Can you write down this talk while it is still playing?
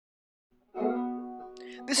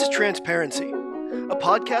This is Transparency, a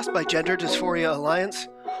podcast by Gender Dysphoria Alliance,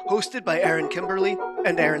 hosted by Aaron Kimberly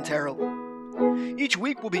and Aaron Terrell. Each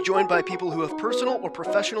week we'll be joined by people who have personal or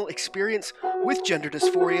professional experience with gender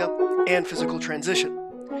dysphoria and physical transition.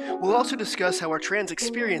 We'll also discuss how our trans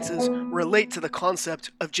experiences relate to the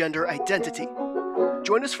concept of gender identity.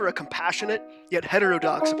 Join us for a compassionate yet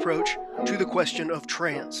heterodox approach to the question of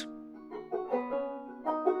trans.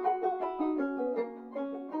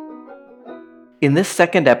 In this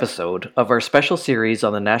second episode of our special series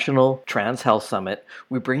on the National Trans Health Summit,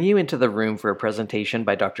 we bring you into the room for a presentation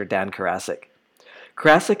by Dr. Dan Karasic.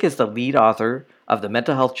 Karasic is the lead author of the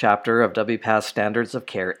mental health chapter of WPATH Standards of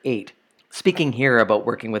Care 8, speaking here about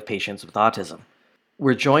working with patients with autism.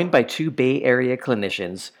 We're joined by two Bay Area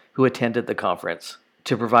clinicians who attended the conference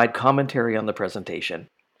to provide commentary on the presentation.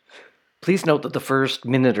 Please note that the first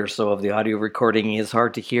minute or so of the audio recording is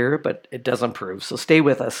hard to hear, but it does improve, so stay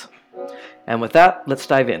with us. And with that, let's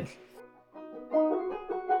dive in.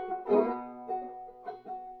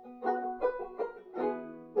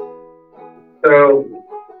 So,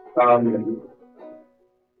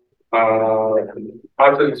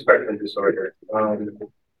 autism spectrum disorder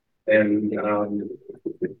and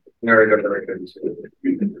neurodivergence.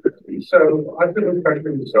 So, autism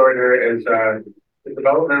spectrum disorder is a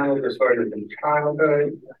developmental disorder in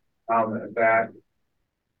childhood that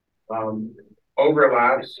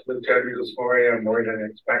overlaps with gender dysphoria more than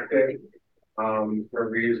expected for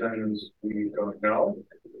reasons we don't know.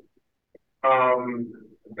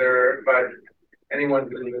 But anyone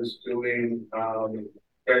who is doing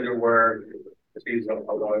gender work sees a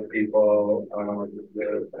lot of people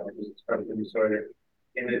with autism spectrum disorder.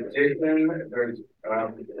 In addition, there's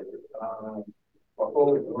a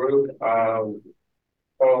whole group of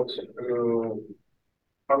folks who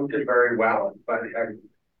function very well, but have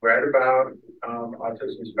read about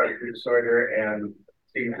autism spectrum disorder and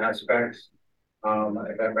seen aspects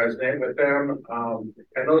that resonate with them.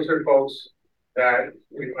 And those are folks that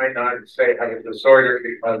we might not say have a disorder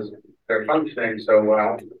because they're functioning so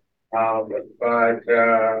well, but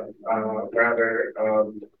rather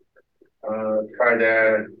try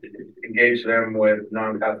to engage them with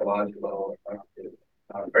non-pathological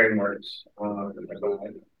frameworks about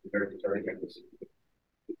their disorders.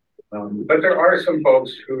 But there are some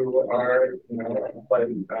folks who are, quite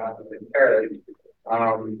impaired.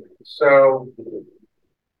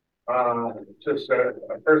 Just a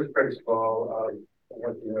first principle of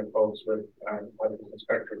working with folks with autism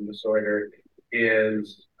spectrum disorder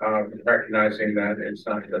is recognizing that it's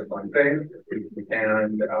not just one thing,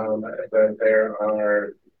 and that there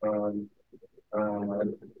are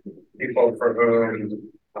people for whom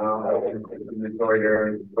autism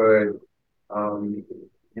disorder could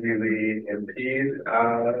really impede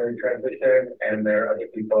their transition, and there are other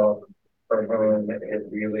people for whom it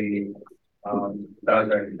really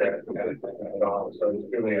doesn't at all. So it's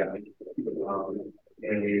really a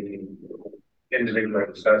individual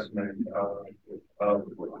assessment of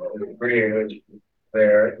the degree in which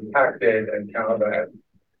they're impacted and how that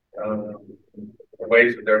the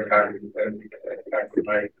ways that they're impacted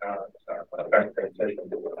might affect transition.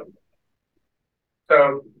 So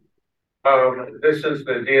this is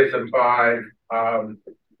the DSM-5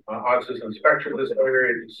 autism spectrum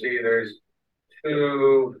disorder. You can see there's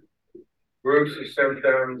two groups of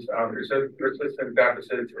symptoms: persistent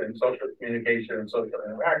deficits in social communication and social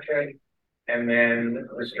interaction, and then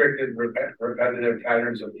restricted repetitive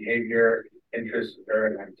patterns of behavior, interests,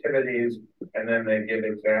 or activities. And then they give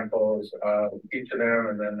examples of each of them,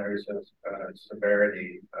 and then there's a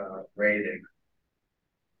severity rating.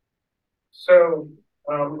 So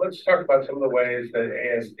let's talk about some of the ways that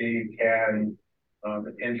ASD can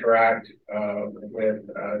interact with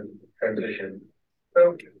transition.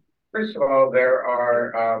 So first of all, there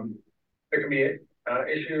can be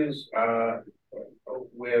issues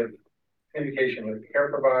with communication with care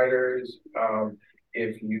providers.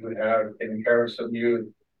 If you have taken care of some youth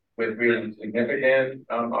with really significant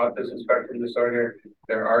autism spectrum disorder,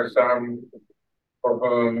 there are some for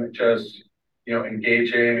whom just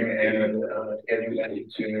engaging and getting them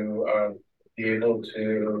to be able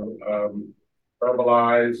to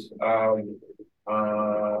verbalize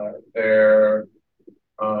their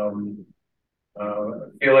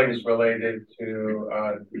feelings related to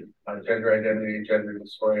gender identity, gender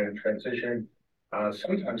dysphoria, and transition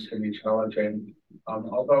sometimes can be challenging.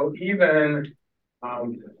 Although even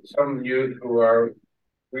some youth who are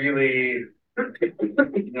really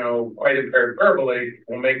quite impaired verbally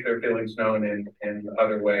will make their feelings known in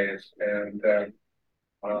other ways. And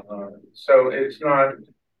so it's not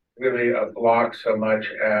really a block so much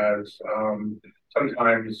as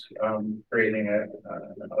sometimes creating a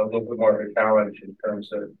little bit more of a challenge in terms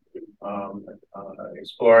of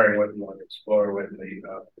exploring what you want to explore with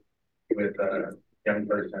a young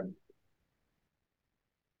person.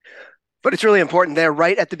 But it's really important there,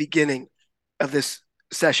 right at the beginning of this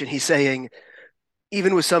session, he's saying,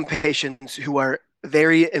 even with some patients who are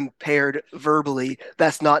very impaired verbally,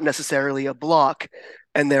 that's not necessarily a block.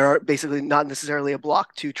 And there are basically not necessarily a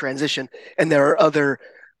block to transition. And there are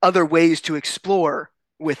other ways to explore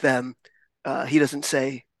with them. He doesn't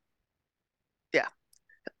say, yeah.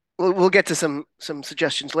 We'll get to some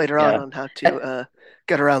suggestions later on how to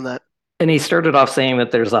get around that. And he started off saying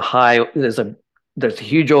that there's a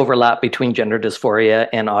huge overlap between gender dysphoria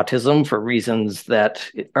and autism for reasons that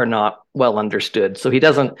are not well understood. So he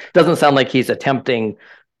doesn't sound like he's attempting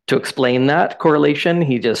to explain that correlation.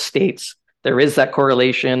 He just states there is that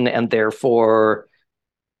correlation, and therefore,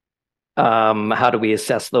 how do we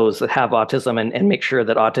assess those that have autism and make sure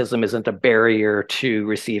that autism isn't a barrier to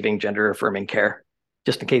receiving gender affirming care?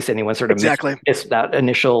 Just in case anyone sort of missed that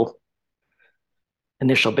initial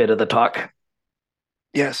bit of the talk.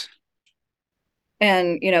 Yes.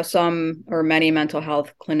 And, some or many mental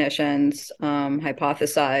health clinicians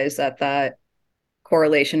hypothesize that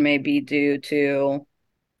correlation may be due to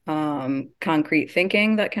concrete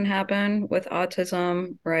thinking that can happen with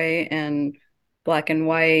autism, right? And black and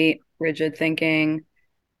white, rigid thinking,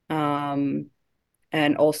 and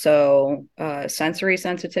also sensory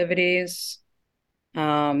sensitivities.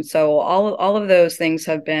 So all of those things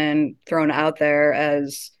have been thrown out there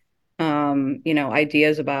as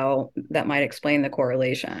ideas about that might explain the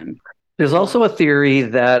correlation. There's also a theory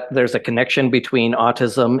that there's a connection between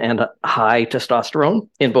autism and high testosterone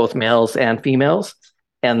in both males and females.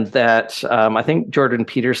 And that I think Jordan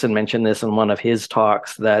Peterson mentioned this in one of his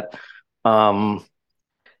talks, that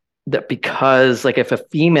because like if a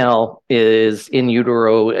female is in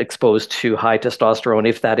utero exposed to high testosterone,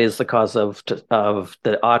 if that is the cause of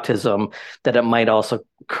the autism, that it might also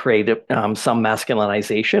create some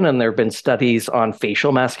masculinization. And there have been studies on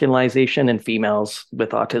facial masculinization in females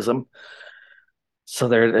with autism. So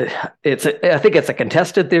I think it's a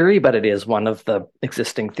contested theory, but it is one of the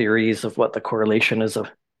existing theories of what the correlation is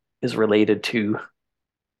related to.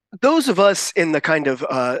 Those of us in the kind of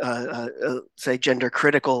say gender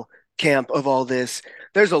critical camp of all this,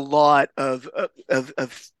 there's a lot of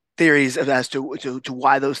theories as to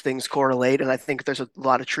why those things correlate, and I think there's a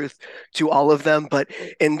lot of truth to all of them. But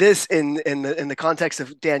in the context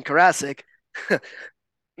of Dan Karasic,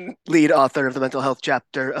 lead author of the mental health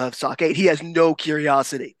chapter of SOC 8, he has no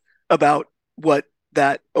curiosity about what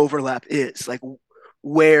that overlap is, like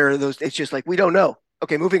where those. It's just like we don't know.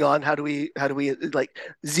 Okay, moving on. How do we like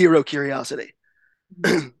zero curiosity?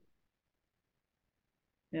 Yeah.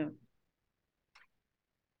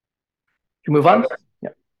 You move on. Yeah.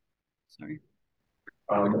 Sorry.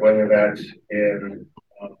 Whether that's in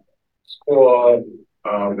school,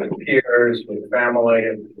 with peers, with family,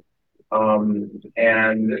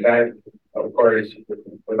 and that, of course,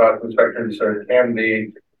 with autism spectrum disorder can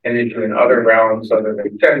be an issue in other realms other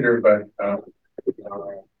than gender, but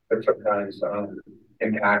sometimes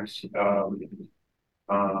impacts,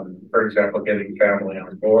 for example, getting family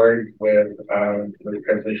on board with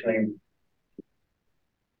transitioning.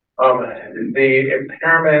 The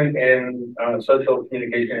impairment in social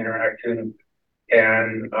communication interaction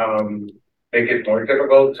can make it more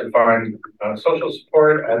difficult to find social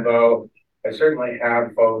support, although I certainly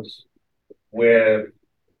have folks with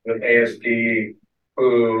ASD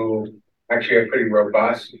who actually have pretty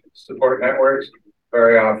robust support networks.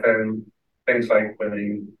 Very often, things like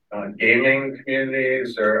within gaming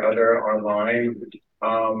communities or other online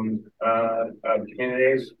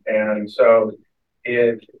communities. And so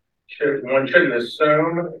one shouldn't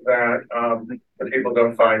assume that the people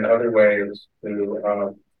don't find other ways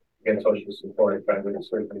to get social support, but it's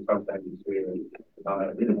certainly something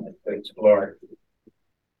to explore.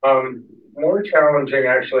 More challenging,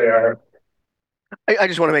 actually, are. I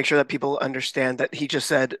just want to make sure that people understand that he just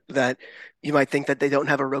said that you might think that they don't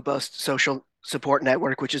have a robust social support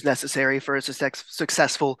network, which is necessary for a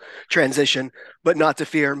successful transition, but not to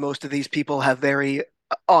fear. Most of these people have very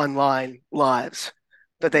online lives,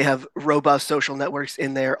 that they have robust social networks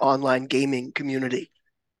in their online gaming community,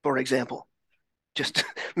 for example. Just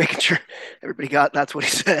making sure everybody got that's what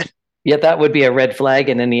he said. Yet that would be a red flag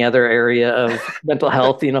in any other area of mental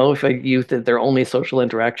health. If a youth that their only social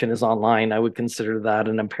interaction is online, I would consider that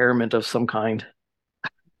an impairment of some kind.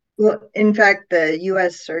 Well, in fact, the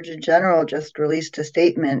U.S. Surgeon General just released a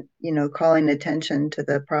statement, calling attention to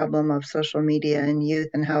the problem of social media in youth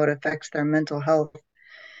and how it affects their mental health.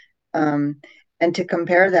 And And to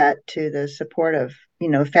compare that to the support of,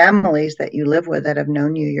 families that you live with that have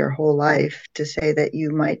known you your whole life, to say that you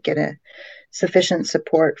might get a sufficient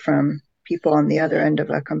support from people on the other end of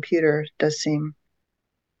a computer does seem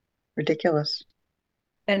ridiculous.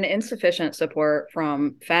 And insufficient support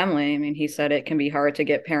from family. I mean, he said it can be hard to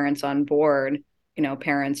get parents on board,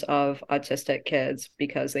 parents of autistic kids,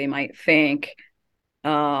 because they might think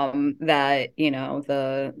that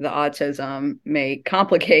the autism may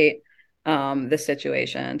complicate the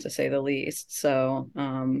situation, to say the least. So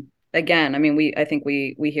again, I mean, I think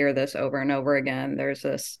we hear this over and over again. There's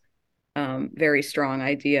this very strong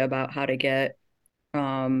idea about how to get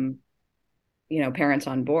parents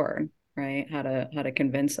on board, right? How to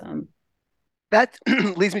convince them. That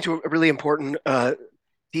leads me to a really important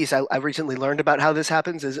piece I recently learned about how this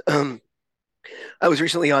happens. Is I was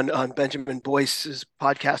recently on Benjamin Boyce's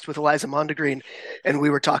podcast with Eliza Mondegreen, and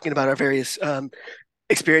we were talking about our various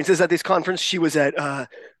experiences at this conference. She was at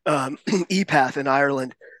EPATH in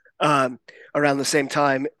Ireland around the same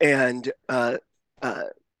time, and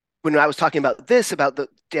when I was talking about this, about the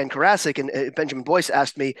Dan Karasic, and Benjamin Boyce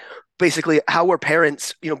asked me basically, how are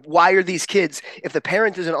parents, why are these kids, if the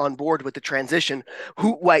parent isn't on board with the transition,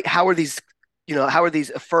 how are these, how are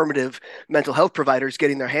these affirmative mental health providers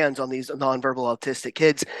getting their hands on these nonverbal autistic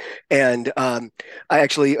kids? And I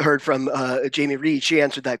actually heard from Jamie Reed. She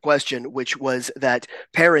answered that question, which was that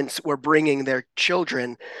parents were bringing their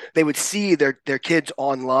children, they would see their kids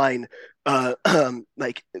online,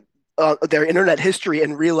 like their internet history,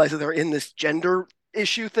 and realize that they're in this gender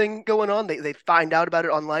issue thing going on. They find out about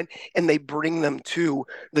it online, and they bring them to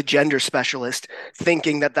the gender specialist,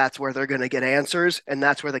 thinking that that's where they're going to get answers and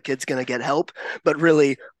that's where the kid's going to get help. But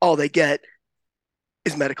really, all they get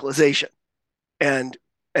is medicalization, and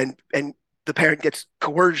the parent gets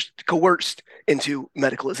coerced into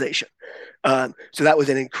medicalization. So that was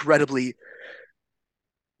an incredibly,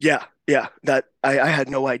 yeah, that I had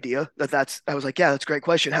no idea that's. I was like, yeah, that's a great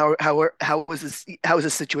question. How is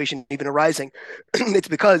this situation even arising? It's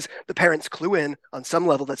because the parents clue in on some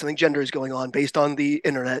level that something gender is going on based on the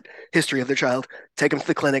internet history of their child, take them to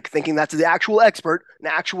the clinic thinking that's the actual expert, an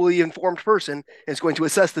actually informed person, and is going to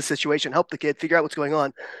assess the situation, help the kid figure out what's going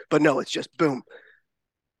on. But no, it's just boom,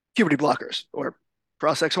 puberty blockers or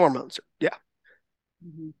cross-sex hormones. Yeah.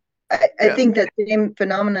 Mm-hmm. I think that same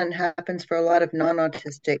phenomenon happens for a lot of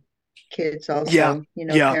non-autistic kids also.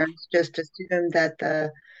 Parents just assume that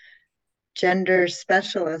the gender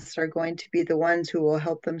specialists are going to be the ones who will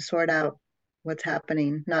help them sort out what's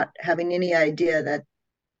happening, not having any idea that,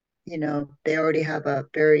 they already have a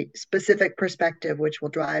very specific perspective, which will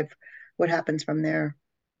drive what happens from there.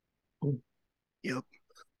 Yep.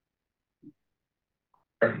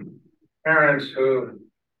 Parents who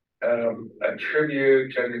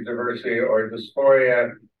attribute gender diversity or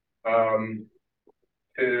dysphoria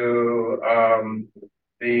to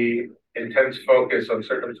the intense focus on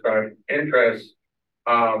circumscribed interests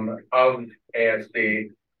of ASD,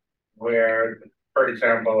 where, for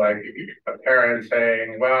example, like a parent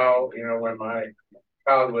saying, well, when my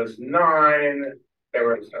child was 9, they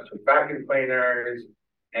were obsessed with vacuum cleaners,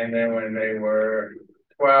 and then when they were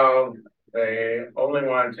 12, they only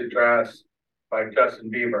wanted to dress like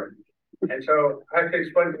Justin Bieber. And so I have to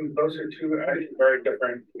explain to them those are two actually very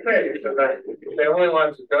different things. So that they only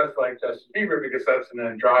wanted to dress like Justin Bieber because that's an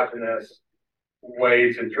androgynous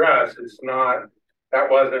way to dress. That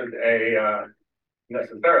wasn't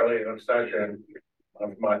necessarily an obsession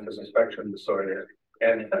of autism spectrum disorder.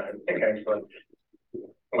 And I think actually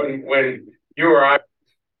when you or I.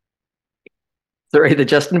 Sorry, the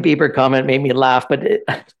Justin Bieber comment made me laugh, but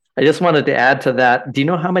I just wanted to add to that. Do you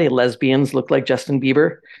know how many lesbians look like Justin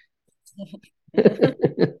Bieber?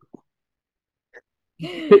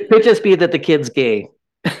 It could just be that the kid's gay.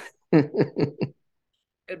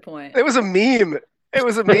 Good point. It was a meme. It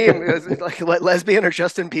was like lesbian or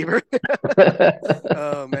Justin Bieber.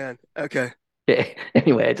 Oh man. Okay.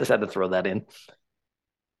 Anyway, I just had to throw that in.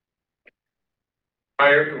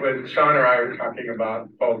 When Sean or I were talking about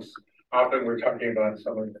folks, often we're talking about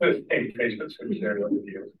some of the same patients who share with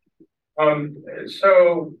you. But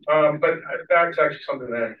that's actually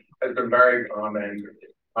something that has been very common.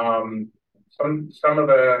 Some of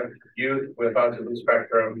the youth with autism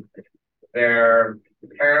spectrum, their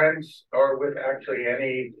parents, or with actually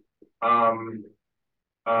any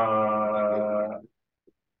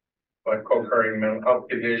like co-occurring mental health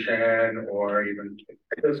condition or even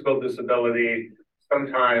physical disability,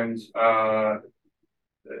 sometimes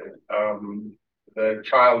the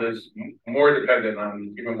child is even more dependent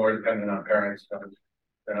on parents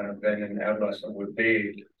than an adolescent would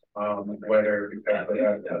be, whether because they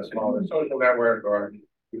have a smaller social network or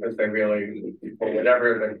because they really, for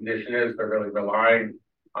whatever the condition is, they're really relying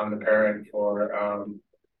on the parent for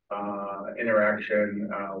interaction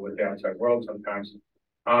with the outside world sometimes.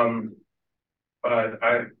 But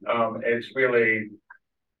it's really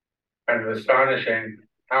kind of astonishing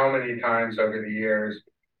how many times over the years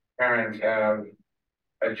parents have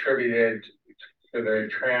attributed to their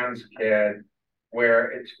trans kid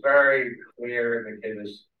where it's very clear the kid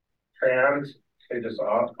is trans. They just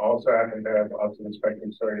also happen to have autism spectrum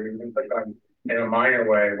disorder, even like in a minor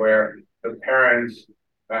way, where the parents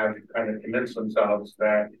have kind of convinced themselves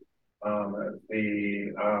that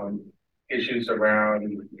the issues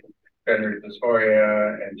around gender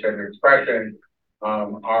dysphoria and gender expression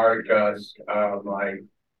are just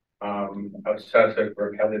obsessive,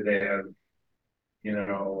 repetitive,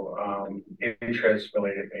 interest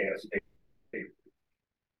related to ASD.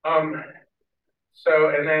 So,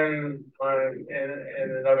 and then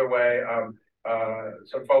in another way,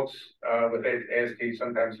 some folks with ASD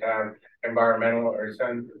sometimes have environmental or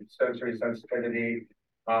sensory sensitivity,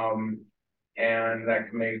 and that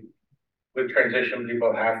can make, with transition,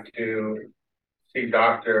 people have to see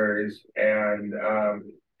doctors and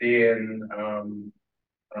be in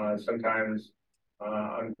sometimes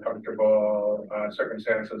uncomfortable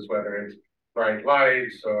circumstances, whether it's bright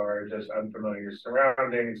lights or just unfamiliar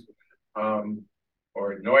surroundings,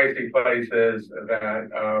 or noisy places that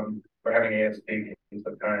for having ASD can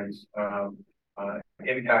sometimes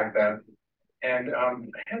impact that. And I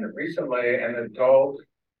had recently an adult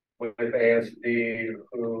with ASD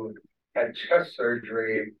who had chest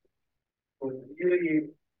surgery who really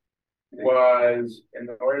was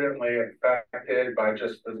inordinately affected by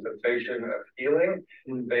just the sensation of healing.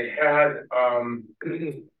 They had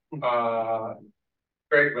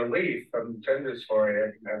great relief from gender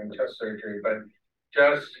dysphoria having chest surgery, but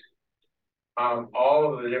just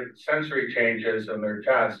all of the different sensory changes in their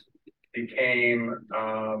chest became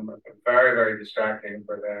very, very distracting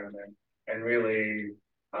for them and really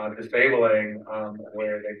disabling,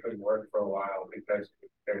 where they couldn't work for a while because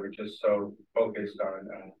they were just so focused on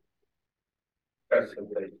chest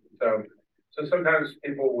sensation. So sometimes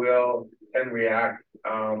people will and react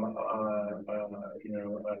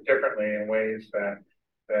differently in ways that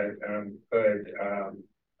could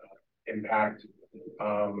impact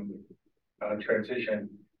transition.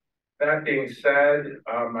 That being said,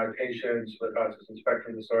 my patients with autism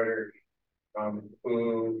spectrum disorder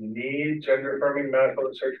who need gender-affirming medical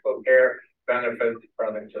and surgical care benefit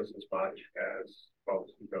from it just as much as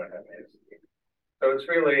folks who don't have ASD. So it's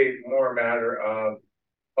really more a matter of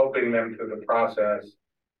helping them through the process,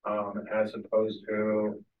 as opposed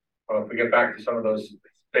to, if we get back to some of those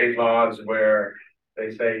state laws where they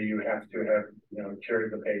say you have to have,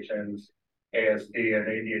 cured the patient's ASD and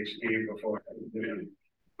ADHD before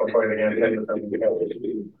they get into something.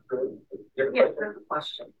 Yeah, that's a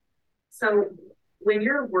question. So when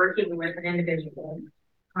you're working with an individual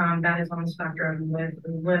that is on the spectrum with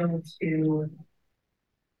little to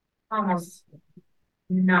almost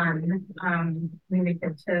none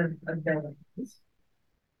communicative abilities,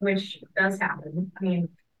 which does happen. I mean,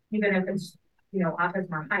 even if it's,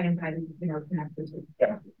 autism or high anxiety, connected to.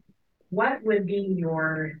 Yeah. What would be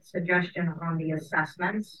your suggestion on the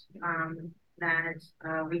assessments that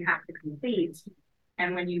we have to complete?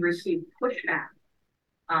 And when you receive pushback,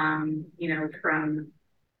 from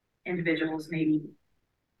individuals maybe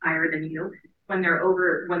higher than you, when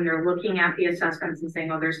they're looking at the assessments and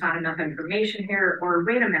saying, oh, there's not enough information here, or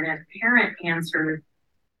wait a minute, parent answered,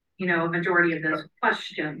 a majority of those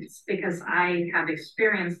questions, because I have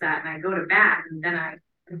experienced that and I go to bat and then I,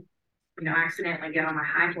 accidentally get on my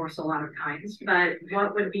high horse a lot of times. But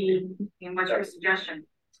what would be, what's your suggestion?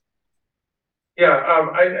 Yeah,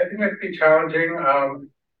 I think that could be challenging.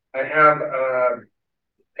 I have a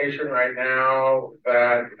patient right now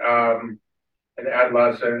that an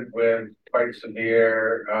adolescent with quite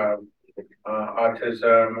severe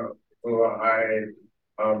autism, who I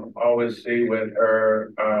always see with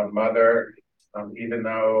her mother, even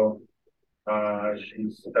though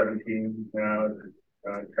she's 17 now,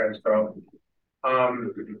 trans girl. I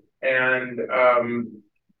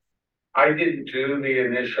didn't do the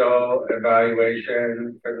initial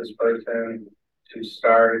evaluation for this person to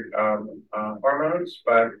start hormones,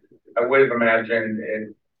 but I would have imagined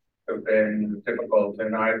it would have been difficult.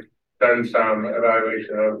 And I've done some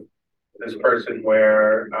evaluation of this person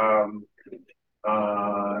where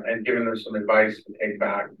and given them some advice to take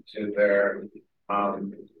back to their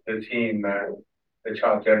the team, that the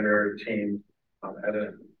child gender team at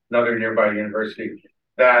another nearby university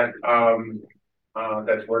that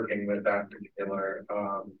that's working with that particular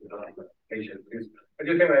patient. Because I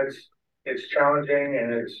do think that's it's challenging,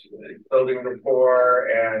 and it's building rapport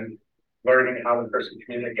and learning how the person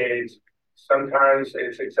communicates. Sometimes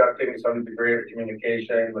it's accepting some degree of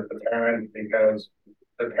communication with the parent because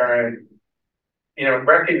the parent,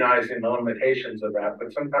 recognizing the limitations of that,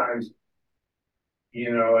 but sometimes,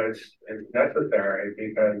 it's necessary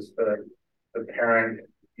because the parent,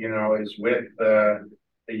 is with the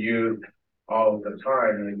youth all the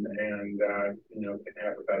time, and can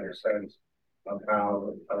have a better sense of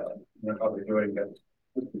how they're doing it.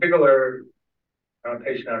 The particular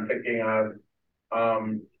patient I'm thinking of,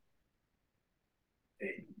 um,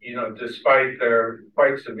 despite their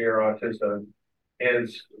quite severe autism,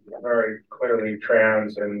 is very clearly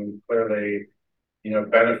trans and clearly,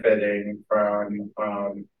 benefiting from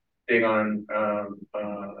being on,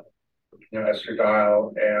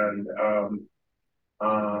 estradiol,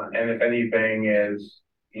 and if anything is,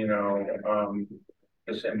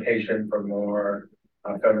 just impatient for more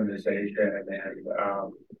feminization,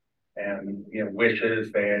 and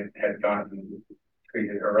wishes they had gotten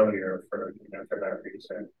treated earlier for that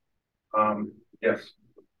reason. Yes.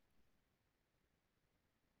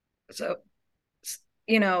 So,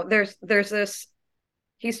 there's this,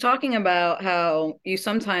 he's talking about how you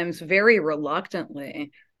sometimes very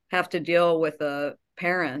reluctantly have to deal with the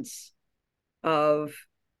parents of,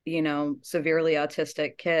 severely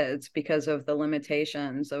autistic kids because of the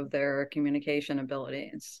limitations of their communication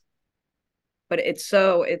abilities. But it's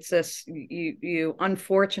this, you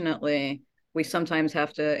unfortunately, we sometimes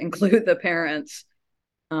have to include the parents,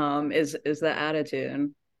 is the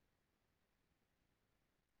attitude.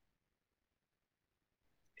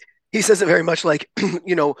 He says it very much like,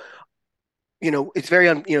 it's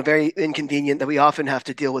very inconvenient that we often have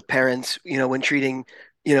to deal with parents, when treating,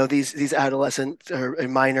 these adolescent or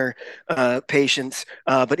minor patients.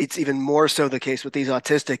 But it's even more so the case with these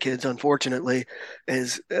autistic kids, unfortunately,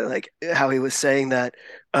 is like how he was saying that.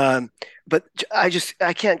 But I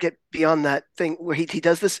can't get beyond that thing where he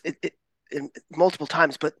does this multiple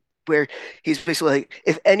times, but where he's basically like,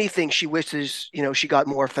 if anything, she wishes, she got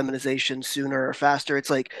more feminization sooner or faster. It's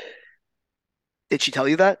like, did she tell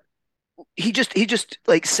you that? He just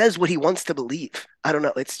like says what he wants to believe. I don't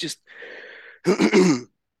know. It's just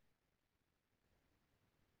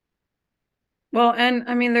Well, and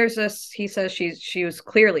I mean, there's this, he says she was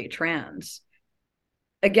clearly trans.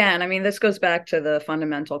 Again, I mean, this goes back to the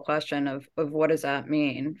fundamental question of what does that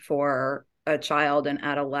mean for a child and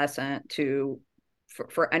adolescent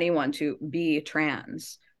for anyone to be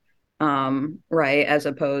trans, right? As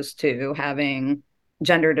opposed to having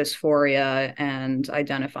gender dysphoria and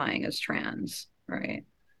identifying as trans, right?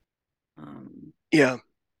 Yeah.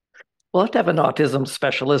 We'll have to have an autism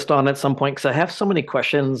specialist on at some point because I have so many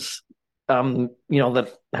questions,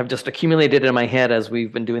 that have just accumulated in my head as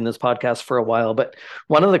we've been doing this podcast for a while. But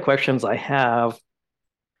one of the questions I have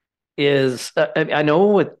is, I know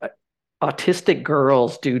with autistic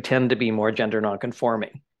girls do tend to be more gender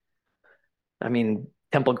nonconforming. I mean,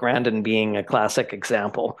 Temple Grandin being a classic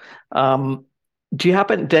example. Do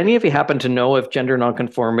any of you happen to know if gender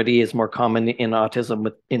nonconformity is more common in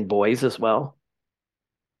autism in boys as well?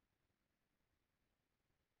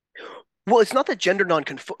 Well, it's not that gender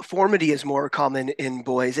nonconformity is more common in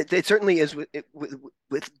boys. It certainly is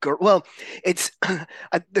with girls. Well, it's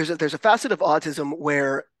there's a facet of autism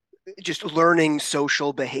where just learning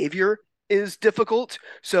social behavior is difficult.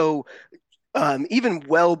 So even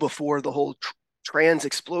well before the whole trans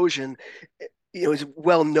explosion, it's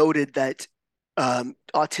well noted that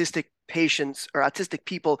autistic patients or autistic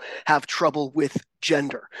people have trouble with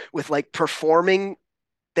gender, with like performing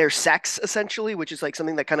their sex essentially, which is like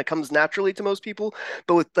something that kind of comes naturally to most people,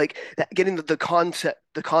 but with like getting the concepts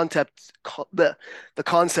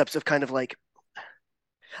of kind of like,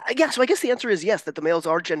 yeah, so I guess the answer is yes, that the males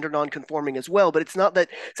are gender non-conforming as well, but it's not that.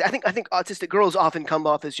 So I think autistic girls often come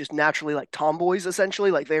off as just naturally like tomboys,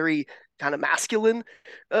 essentially, like very kind of masculine,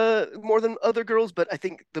 more than other girls. But I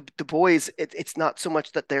think the boys, it's not so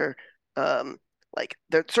much that um,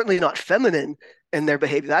 they're certainly not feminine in their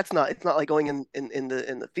behavior. That's not. It's not like going in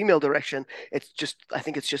the female direction. It's just I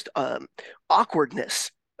think it's just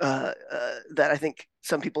awkwardness that I think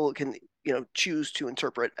some people can choose to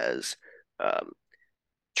interpret as. Um,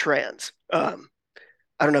 Trans. I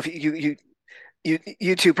don't know if you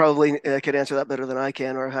two probably could answer that better than I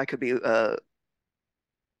can, or I could be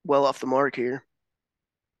well off the mark here.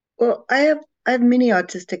 Well, I have many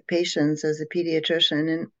autistic patients as a pediatrician,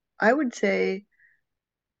 and I would say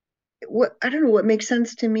what I don't know what makes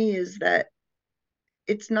sense to me is that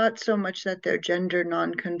it's not so much that they're gender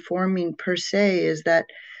non-conforming per se, is that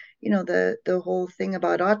the whole thing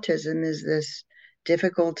about autism is this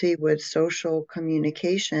difficulty with social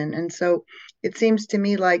communication. And so it seems to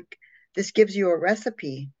me like this gives you a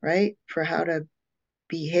recipe, right, for how to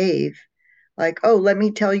behave. Like, oh, let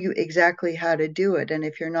me tell you exactly how to do it. And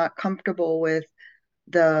if you're not comfortable with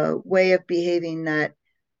the way of behaving that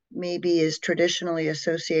maybe is traditionally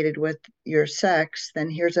associated with your sex, then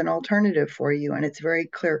here's an alternative for you. And it's very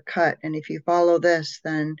clear cut. And if you follow this,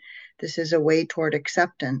 then this is a way toward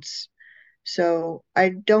acceptance. So I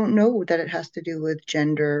don't know that it has to do with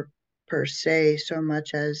gender per se, so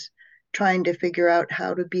much as trying to figure out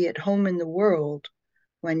how to be at home in the world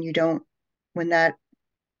when when that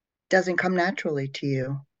doesn't come naturally to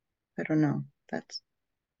you. I don't know.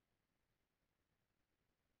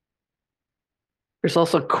 There's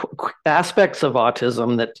also aspects of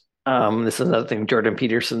autism that this is another thing Jordan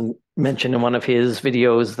Peterson mentioned in one of his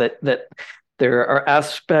videos, that there are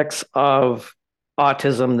aspects of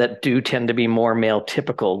autism that do tend to be more male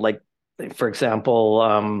typical, like, for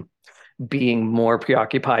example, being more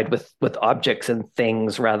preoccupied with objects and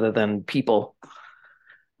things rather than people.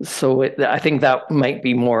 So I think that might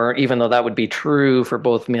be more, even though that would be true for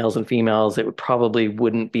both males and females, it probably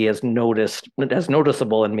wouldn't be as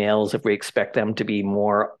noticeable in males if we expect them to be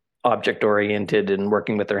more object oriented and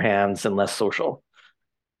working with their hands and less social.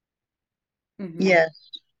 Mm-hmm. Yes,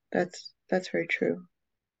 that's very true.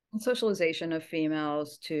 Socialization of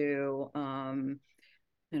females to kind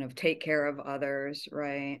of take care of others,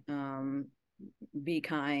 right? Be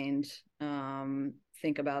kind,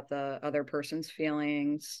 think about the other person's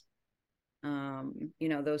feelings.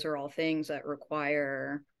 Those are all things that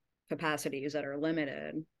require capacities that are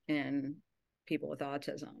limited in people with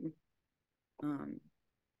autism.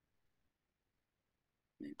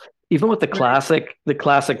 Even with the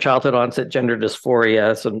classic childhood onset gender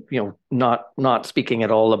dysphoria, so not speaking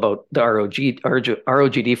at all about the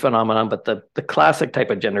ROGD phenomenon, but the classic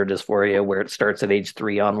type of gender dysphoria where it starts at age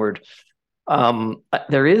 3 onward.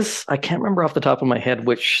 There is, I can't remember off the top of my head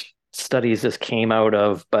which studies this came out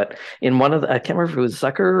of, but in one of I can't remember if it was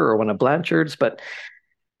Zucker or one of Blanchard's, but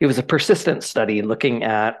it was a persistent study looking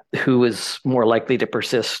at who is more likely to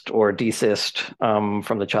persist or desist from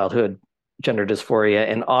the childhood gender dysphoria,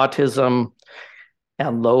 and autism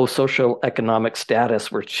and low socioeconomic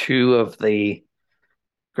status were two of the,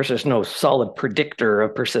 of course, there's no solid predictor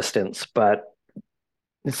of persistence, but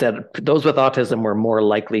it said those with autism were more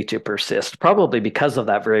likely to persist, probably because of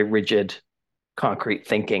that very rigid, concrete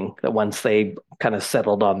thinking that once they kind of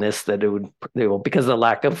settled on this, that because of the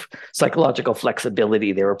lack of psychological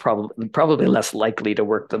flexibility, they were probably less likely to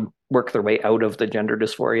work their way out of the gender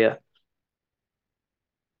dysphoria.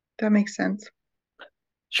 That makes sense.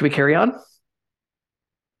 Should we carry on?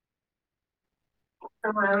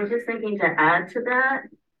 I was just thinking to add to that,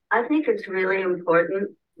 I think it's really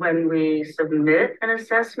important when we submit an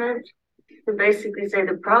assessment to basically say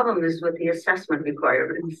the problem is with the assessment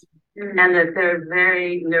requirements, and that they're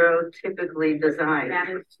very neurotypically designed. That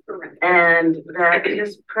is correct. And that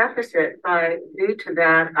just preface it by, due to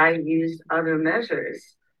that, I used other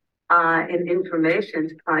measures and information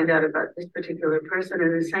to find out about this particular person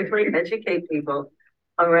and essentially educate people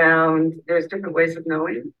around there's different ways of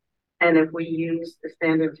knowing. And if we use the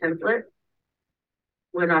standard template,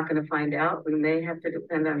 we're not going to find out. We may have to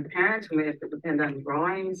depend on parents. We may have to depend on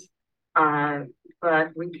drawings.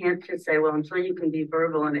 But we can't just say, well, until you can be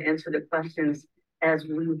verbal and answer the questions as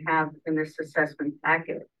we have in this assessment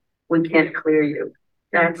packet, we can't clear you.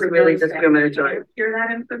 That's really discriminatory. Hear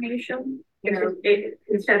that information?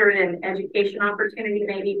 Consider it an education opportunity,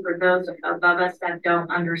 maybe for those above us that don't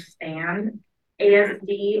understand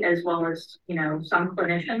ASD as well as, some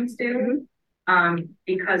clinicians do.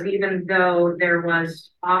 Because even though there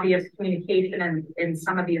was obvious communication in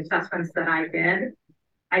some of the assessments that I did,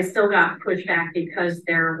 I still got pushback because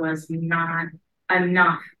there was not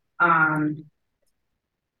enough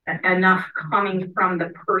coming from the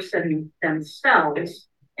person themselves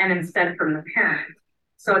and instead from the parent.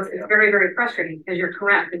 So it's very, very frustrating because you're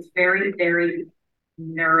correct. It's very, very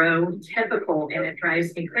neurotypical and it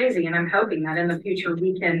drives me crazy. And I'm hoping that in the future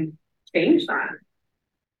we can change that.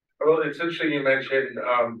 Well, it's interesting you mentioned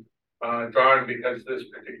drawing, because this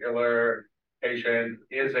particular patient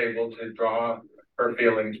is able to draw her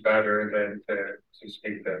feelings better than to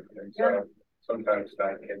speak them. And so sometimes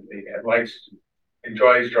that can be, and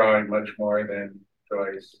enjoys drawing much more than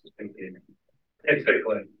enjoys speaking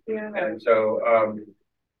typically. Yeah. And so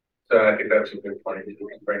I think that's a good point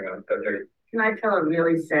to bring up that there. Can I tell a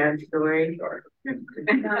really sad story? Sure.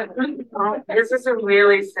 This is a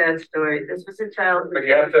really sad story. This was a child. But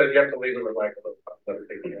you have to leave it with like a little.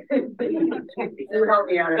 You help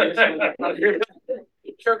me out of this one.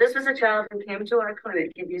 So this was a child who came to our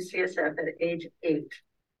clinic at UCSF at age 8,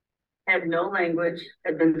 had no language,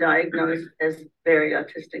 had been diagnosed as very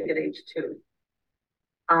autistic at age 2.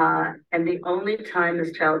 And the only time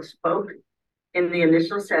this child spoke in the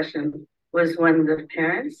initial session was when the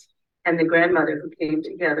parents and the grandmother who came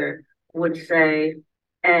together would say,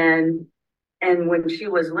 and when she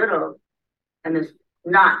was little, and this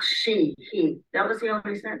not she, he, that was the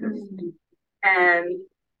only sentence. And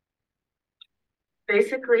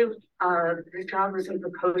basically, this child was in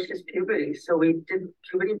precocious puberty. So we did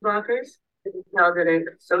puberty blockers. The child did a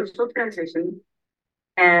social transition.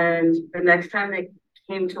 And the next time they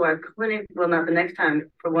came to our clinic, well, not the next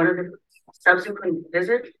time, for one of the subsequent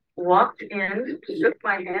visits, walked in, shook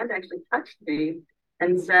my hand, actually touched me,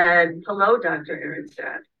 and said, "Hello, Dr.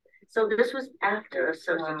 Aronstadt." So this was after a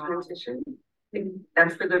social transition.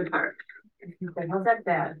 That's the good part. How's that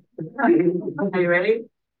bad? Are you ready?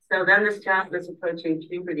 So then this child is approaching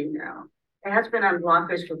puberty now. It has been on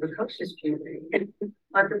blockers for precocious puberty,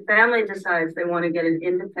 but the family decides they want to get an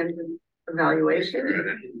independent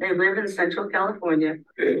evaluation. They live in Central California.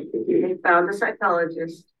 They found a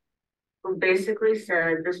psychologist who basically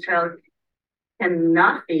said this child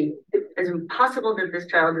cannot be, it's impossible that this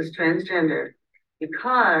child is transgender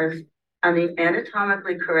because on the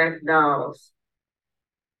anatomically correct dolls,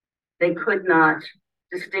 they could not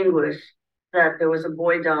distinguish that there was a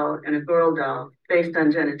boy doll and a girl doll based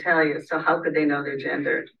on genitalia. So how could they know their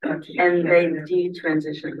gender? And they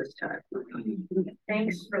detransitioned this child.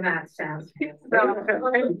 Thanks for that, Saz.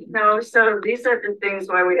 So these are the things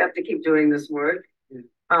why we have to keep doing this work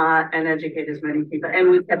and educate as many people. And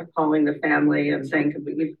we kept calling the family and saying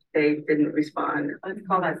they didn't respond. Let's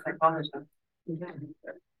call that psychology.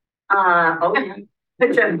 Oh yeah.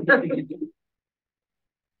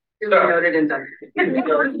 Noted and done.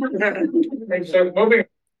 So moving.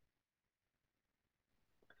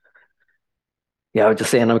 Yeah, I was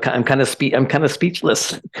just saying I'm kind of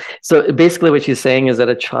speechless. So basically, what she's saying is that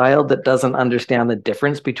a child that doesn't understand the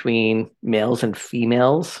difference between males and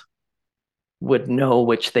females would know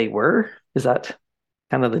which they were. Is that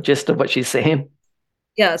kind of the gist of what she's saying?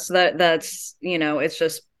 Yes, that's it's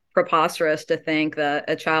just preposterous to think that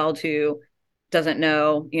a child who doesn't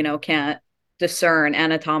know, can't discern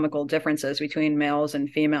anatomical differences between males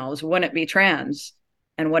and females wouldn't be trans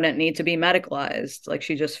and wouldn't need to be medicalized. Like,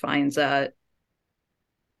 she just finds that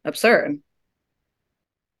absurd.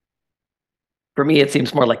 For me, it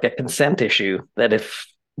seems more like a consent issue, that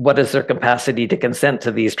what is their capacity to consent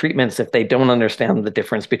to these treatments if they don't understand the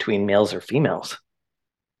difference between males or females?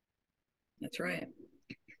 That's right.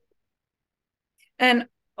 And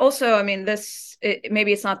also, I mean,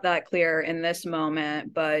 maybe it's not that clear in this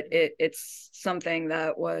moment, but it's something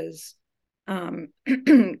that was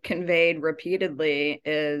conveyed repeatedly,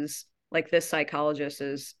 is like this psychologist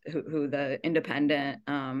is who the independent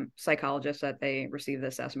psychologist that they received the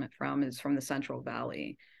assessment from is from the Central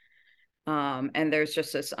Valley. And there's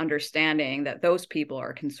just this understanding that those people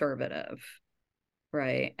are conservative,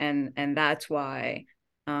 right? And that's why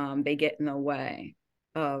they get in the way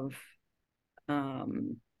of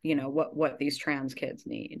what these trans kids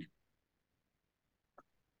need.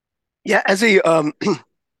 Yeah, as a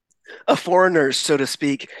foreigner, so to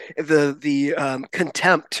speak, the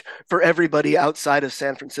contempt for everybody outside of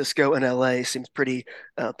San Francisco and LA seems pretty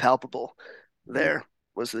palpable. There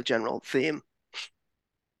was the general theme.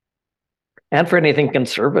 And for anything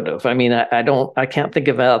conservative. I mean, I can't think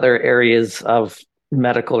of other areas of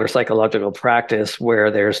medical or psychological practice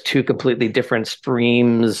where there's two completely different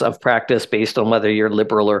streams of practice based on whether you're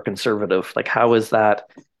liberal or conservative. Like, how is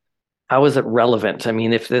it relevant? I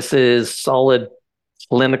mean, if this is solid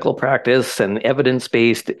clinical practice and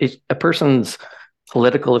evidence-based, a person's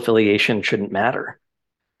political affiliation shouldn't matter.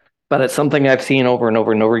 But it's something I've seen over and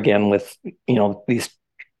over and over again with, these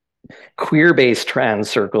queer-based trans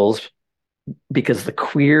circles, because the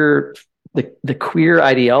queer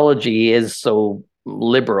ideology is so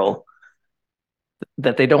liberal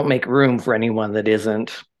that they don't make room for anyone that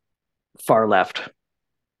isn't far left.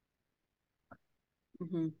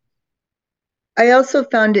 Mm-hmm. I also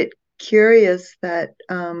found it curious that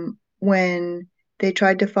when they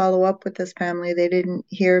tried to follow up with this family, they didn't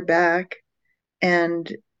hear back.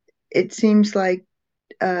 And it seems like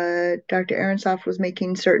Dr. Aronsoft was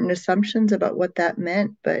making certain assumptions about what that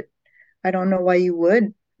meant, but I don't know why you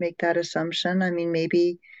would make that assumption. I mean,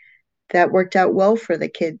 maybe that worked out well for the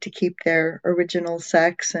kid to keep their original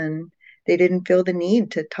sex, and they didn't feel the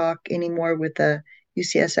need to talk anymore with the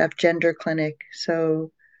UCSF gender clinic.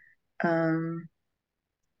 So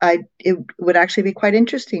it would actually be quite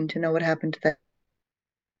interesting to know what happened to that.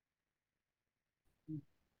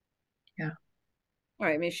 Yeah. All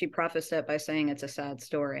right. I mean, she prefaced it by saying it's a sad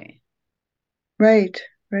story. Right,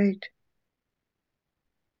 right.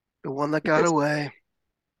 The one that got away.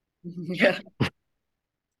 Yeah.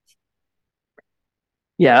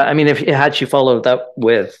 Yeah, I mean, had she followed up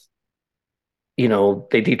with, they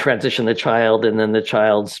detransition the child and then the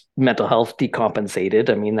child's mental health decompensated.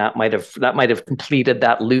 I mean, that might have completed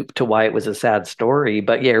that loop to why it was a sad story.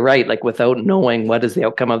 But yeah, right. Like without knowing what is the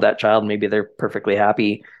outcome of that child, maybe they're perfectly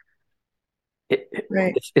happy.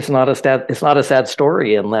 Right. It's not a sad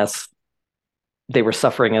story unless they were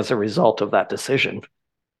suffering as a result of that decision.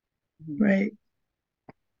 Right.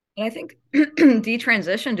 And I think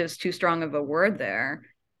detransitioned is too strong of a word there.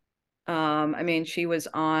 I mean, she was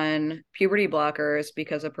on puberty blockers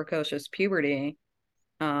because of precocious puberty.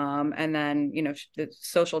 And then, the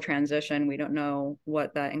social transition, we don't know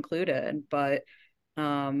what that included, but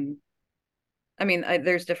I mean,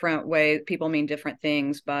 there's different ways people mean different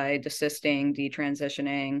things by desisting,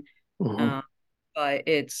 detransitioning. Mm-hmm. But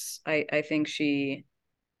I think she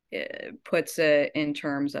puts it in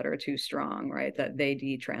terms that are too strong, right? That they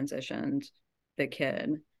detransitioned the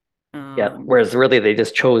kid. Yeah. Whereas really they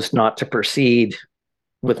just chose not to proceed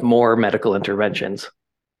with more medical interventions.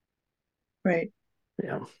 Right.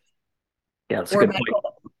 Yeah. Yeah, that's a or good point.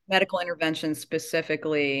 medical interventions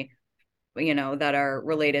specifically, that are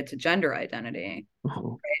related to gender identity. Mm-hmm.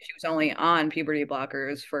 Right? She was only on puberty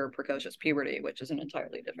blockers for precocious puberty, which is an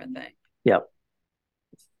entirely different thing. Yeah.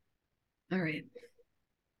 All right.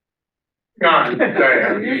 Gone.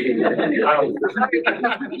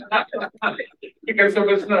 Because there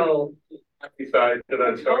was no side to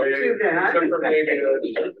that story. Except for maybe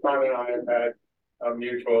Tom and I have had a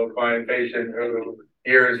mutual client patient who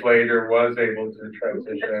years later was able to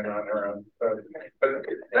transition on her own. So,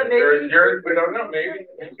 but yours, we don't know. Maybe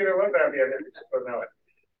there was happy ending. We just don't know it.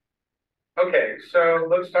 Okay, so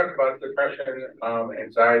let's talk about depression,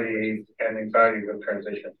 anxiety, and anxiety with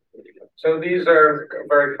transition. So these are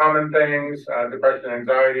very common things, depression,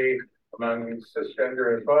 anxiety among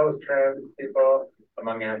cisgender as well as trans people,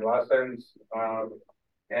 among adolescents. But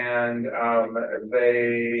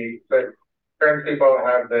trans people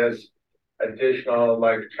have this additional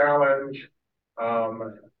life challenge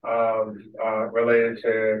related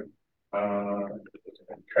to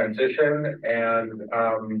transition and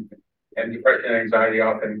depression and anxiety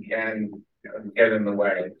often can get in the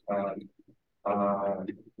way.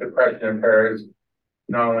 Depression impairs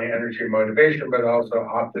not only energy and motivation, but also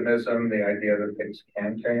optimism, the idea that things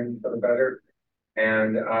can change for the better.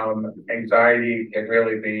 And anxiety can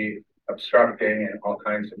really be obstructing in all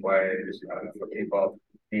kinds of ways for people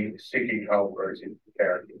seeking help or seeking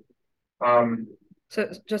care. So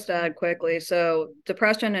just to add quickly, so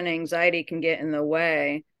depression and anxiety can get in the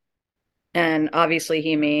way. And obviously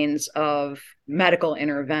he means of medical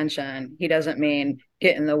intervention. He doesn't mean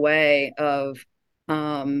get in the way of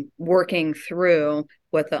working through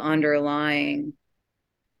what the underlying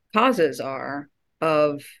causes are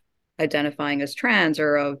of identifying as trans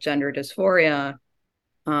or of gender dysphoria.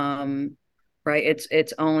 Right.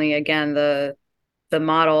 It's only, again, the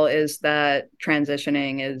model is that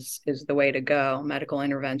transitioning is the way to go. Medical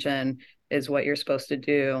intervention is what you're supposed to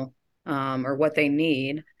do, or what they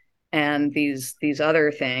need. And these other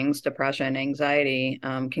things, depression, anxiety,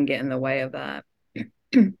 can get in the way of that.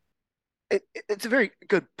 It's a very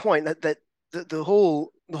good point that the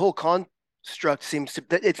whole construct seems to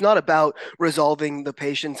that it's not about resolving the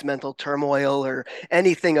patient's mental turmoil or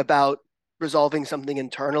anything about resolving something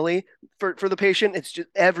internally for the patient. It's just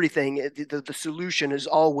everything. The solution is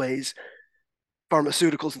always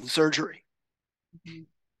pharmaceuticals and surgery.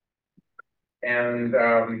 And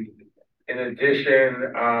in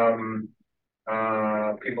addition,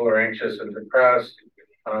 people are anxious and depressed.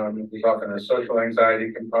 There's often a social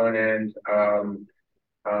anxiety component.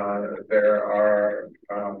 There are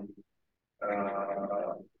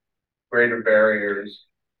greater barriers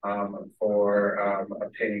for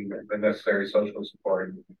obtaining the necessary social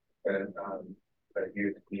support that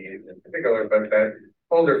youth need in particular, but that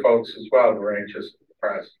older folks as well who are anxious and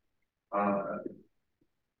depressed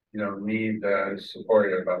need the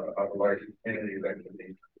support of a large community that can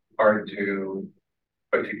be hard to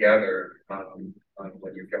put together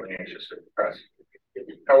when you're feeling anxious or depressed.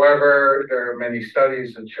 However, there are many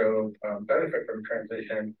studies that show benefit from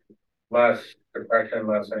transition, less depression,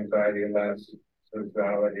 less anxiety, less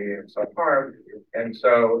suicidality and self-harm. And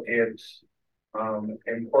so it's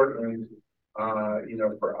important,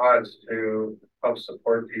 for us to help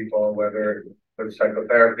support people, whether with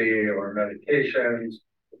psychotherapy or medications,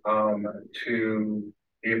 to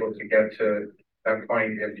be able to get to that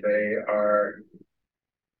point if they are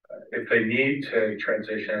if they need to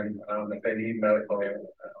transition, if they need medical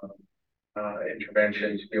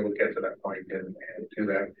intervention to be able to get to that point and do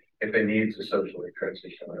that, if they need to socially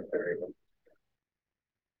transition, if they're able.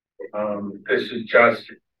 This is just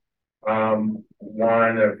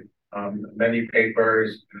one of many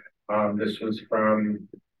papers. This was from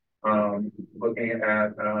looking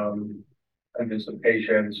at hundreds of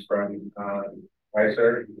patients from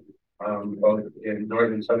Pfizer, both in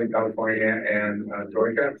Northern and Southern California and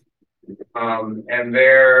Georgia. And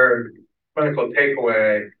their clinical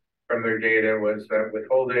takeaway from their data was that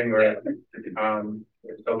withholding or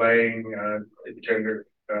delaying gender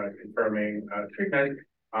confirming treatment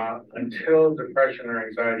until depression or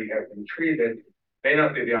anxiety have been treated may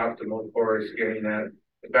not be the optimal course, given that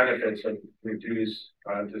the benefits of reduced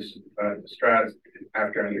distress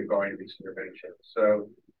after undergoing these interventions. So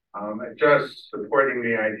just supporting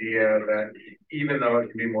the idea that even though it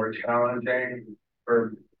can be more challenging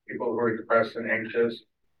for people who are depressed and anxious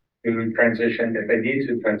to transition, if they need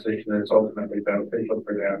to transition, it's ultimately beneficial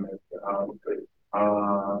for them.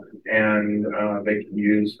 And they can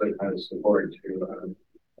use the kind of support to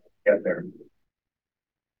get there.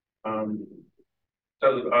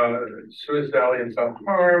 So suicidality and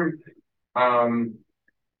self-harm,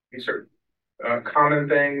 these are common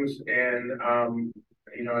things in,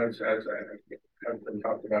 as has been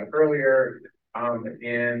talked about earlier,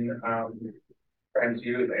 in trans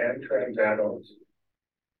youth and trans adults.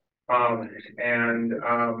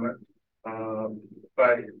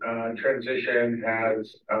 But transition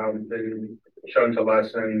has been shown to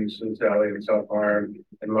lessen suicidality and self-harm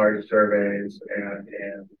in large surveys and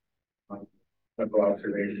in clinical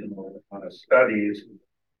observational studies.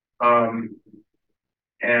 And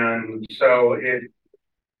so it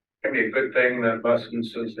can be a good thing that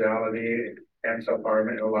lessens suicidality and self-harm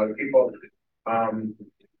in a lot of people.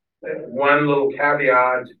 One little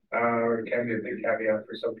caveat, or can be a big caveat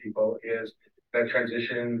for some people, is that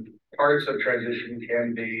parts of transition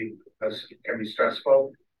can be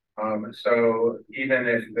stressful. So even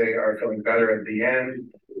if they are feeling better at the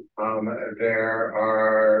end, there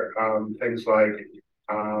are things like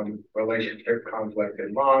relationship conflict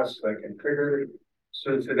and loss that can trigger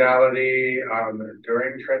suicidality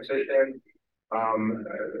during transition.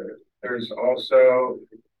 There's also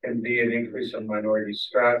can be an increase in minority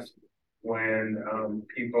stress when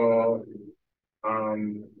people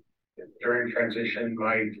during transition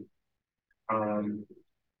might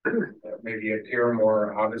maybe appear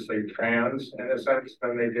more obviously trans in a sense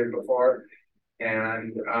than they did before,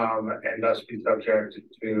 and thus be subject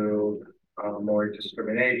to more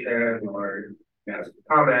discrimination or nasty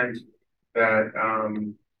comments that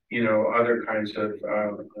other kinds of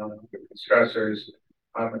stressors.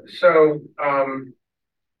 So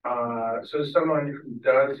someone who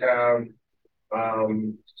does have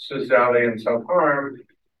suicidality and self-harm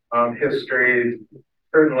history,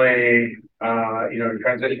 certainly,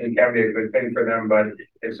 transition can be a good thing for them, but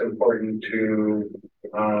it's important to,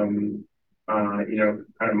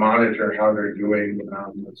 kind of monitor how they're doing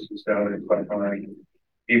with suicidality and self-harm.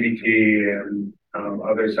 DBT and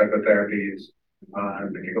other psychotherapies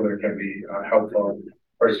in particular can be helpful. Of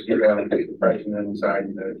course, depression and anxiety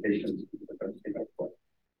medications can be helpful.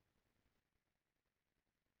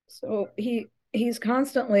 So he's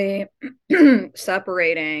constantly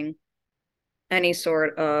separating any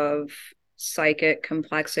sort of psychic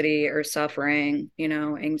complexity or suffering,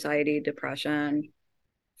 anxiety, depression,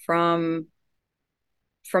 from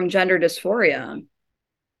gender dysphoria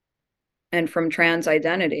and from trans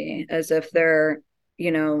identity, as if they're,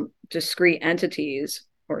 discrete entities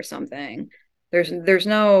or something. There's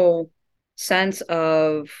no sense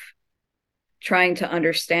of trying to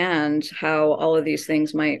understand how all of these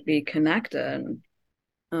things might be connected.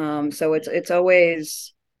 So it's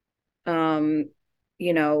always,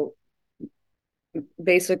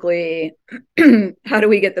 basically, how do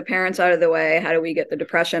we get the parents out of the way? How do we get the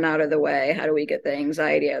depression out of the way? How do we get the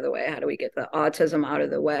anxiety out of the way? How do we get the autism out of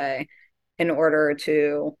the way in order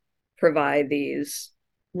to provide these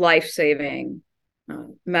life-saving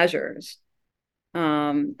measures?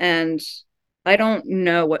 And I don't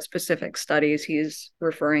know what specific studies he's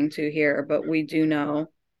referring to here, but we do know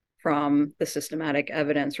from the systematic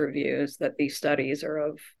evidence reviews that these studies are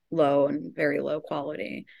of low and very low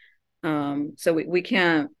quality. So we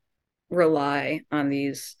can't rely on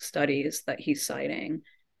these studies that he's citing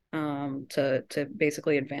to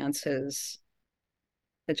basically advance his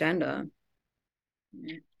agenda.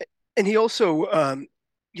 And he also,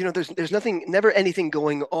 there's never anything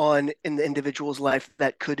going on in the individual's life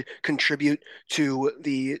that could contribute to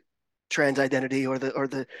the trans identity or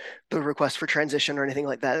the request for transition or anything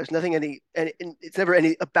like that. There's nothing it's never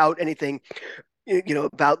about anything,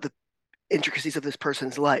 about the intricacies of this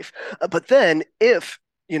person's life. But then if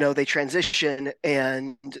they transition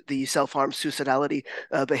and the self-harm suicidality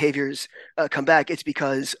behaviors come back, it's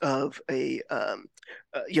because of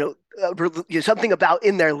something about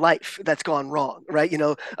in their life that's gone wrong, right?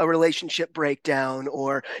 A relationship breakdown,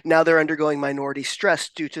 or now they're undergoing minority stress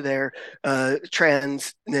due to their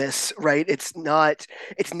transness, right? It's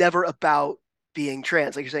never about being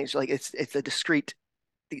trans, like you're saying. So like it's a discrete,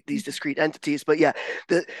 these discrete entities. But yeah,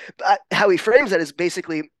 how he frames that is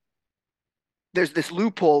basically there's this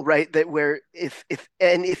loophole, right? That where if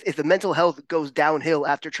the mental health goes downhill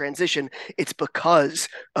after transition, it's because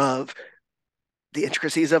of the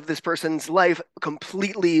intricacies of this person's life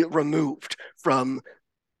completely removed from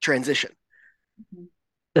transition.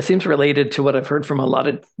 It seems related to what I've heard from a lot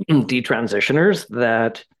of detransitioners,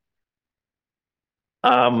 that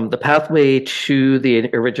the pathway to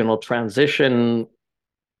the original transition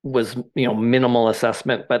was minimal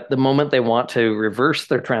assessment, but the moment they want to reverse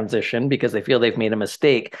their transition because they feel they've made a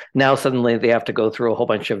mistake, now suddenly they have to go through a whole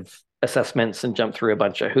bunch of assessments and jump through a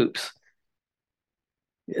bunch of hoops.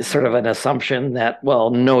 It's sort of an assumption that, well,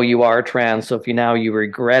 no, you are trans, so if you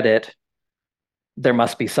regret it, there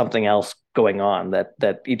must be something else going on,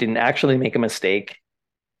 that you didn't actually make a mistake,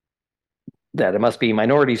 that it must be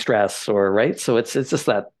minority stress, or right. So it's just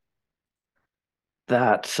that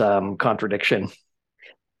contradiction.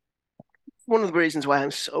 One of the reasons why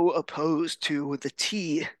I'm so opposed to the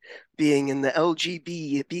T being in the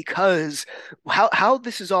LGB, because how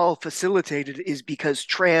this is all facilitated is because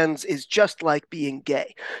trans is just like being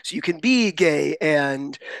gay. So you can be gay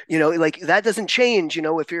and, like that doesn't change,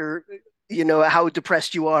 if you're, how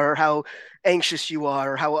depressed you are, or how anxious you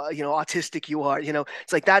are, or how, autistic you are,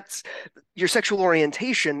 it's like that's your sexual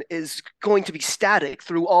orientation is going to be static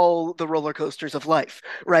through all the roller coasters of life,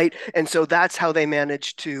 right? And so that's how they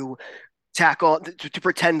manage to tack on to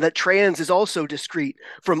pretend that trans is also discrete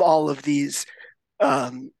from all of these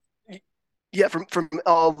from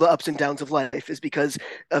all the ups and downs of life, is because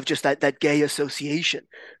of just that gay association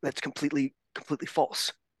that's completely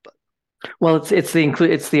false. Well, it's the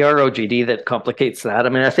ROGD that complicates that. I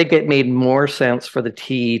mean, I think it made more sense for the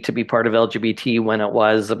T to be part of LGBT when it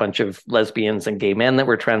was a bunch of lesbians and gay men that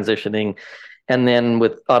were transitioning. And then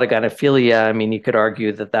with autogynephilia, I mean, you could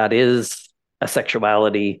argue that is a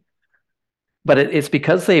sexuality, but it's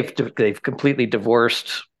because they've completely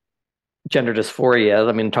divorced gender dysphoria.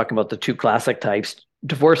 I mean, talking about the two classic types,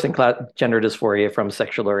 divorcing gender dysphoria from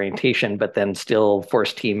sexual orientation, but then still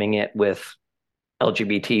force teaming it with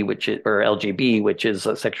LGBT, or LGB, which is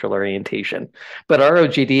a sexual orientation. But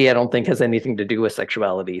ROGD, I don't think has anything to do with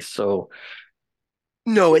sexuality. So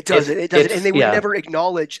no, it doesn't. It doesn't. And they would never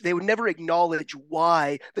acknowledge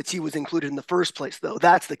why the T was included in the first place, though.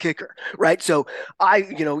 That's the kicker, right? So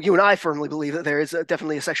you and I firmly believe that there is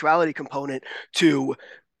definitely a sexuality component to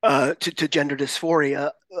gender dysphoria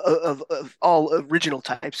of all original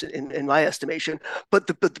types in my estimation. But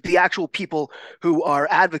the actual people who are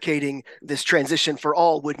advocating this transition for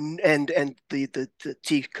all would, and the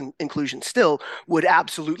T inclusion still, would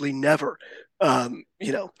absolutely never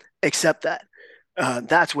accept that.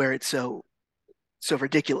 That's where it's so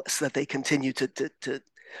ridiculous that they continue to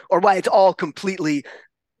or why it's all completely,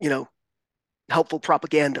 helpful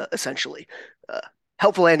propaganda, essentially,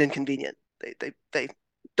 helpful and inconvenient. They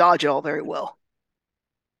dodge it all very well.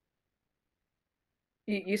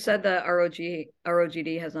 You said that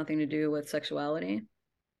ROGD has nothing to do with sexuality.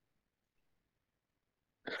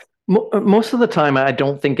 Most of the time, I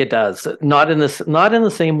don't think it does. Not in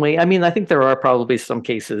the same way. I mean, I think there are probably some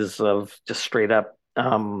cases of just straight up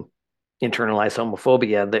internalized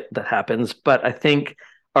homophobia that happens, but I think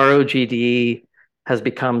ROGD has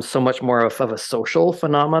become so much more of a social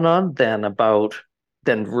phenomenon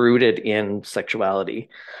than rooted in sexuality.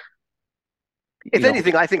 If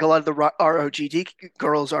anything, I think a lot of the ROGD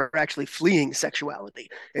girls are actually fleeing sexuality.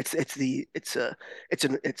 It's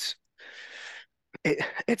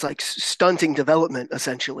like stunting development,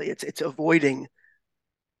 essentially. It's avoiding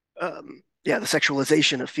the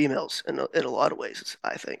sexualization of females in a lot of ways,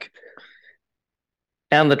 I think.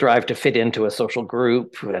 And the drive to fit into a social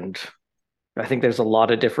group, and I think there's a lot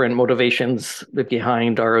of different motivations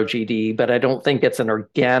behind ROGD, but I don't think it's an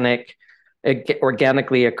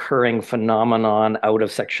organically occurring phenomenon out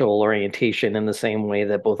of sexual orientation in the same way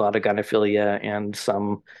that both autogynephilia and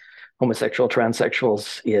some homosexual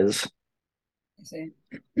transsexuals is. I see.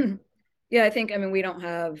 Yeah, I think, I mean, we don't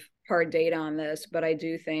have hard data on this, but I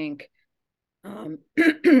do think,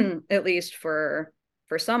 at least for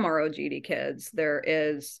for some ROGD kids, there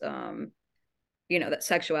is, that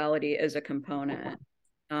sexuality is a component.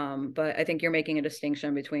 But I think you're making a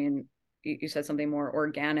distinction between, you said something more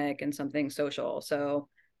organic and something social. So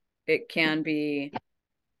it can be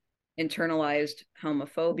internalized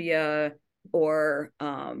homophobia, or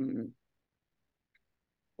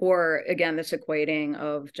again, this equating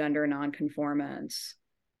of gender nonconformance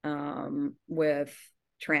with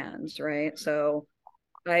trans, right? So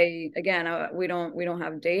we don't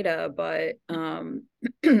have data, but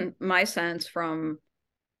my sense from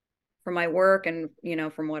my work and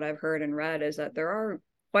from what I've heard and read is that there are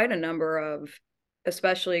quite a number of,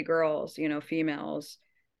 especially girls, females,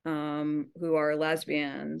 who are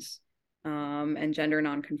lesbians, and gender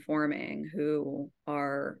nonconforming, who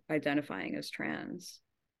are identifying as trans.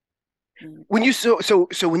 When you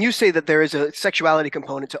when you say that there is a sexuality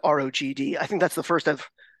component to ROGD, I think that's the first I've.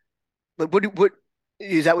 But what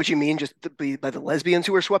is that? What you mean? Just by the lesbians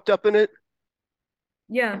who are swept up in it?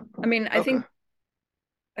 Yeah, I mean, Okay.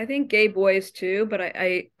 I think gay boys too, but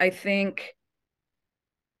I think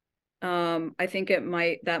that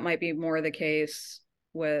might be more the case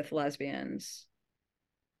with lesbians.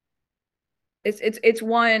 It's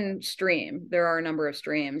one stream. There are a number of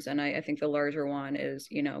streams, and I think the larger one is,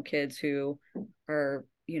 kids who are,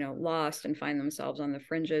 lost and find themselves on the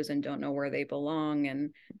fringes and don't know where they belong,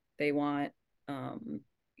 and they want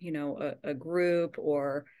a group,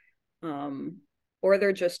 or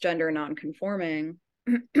they're just gender nonconforming,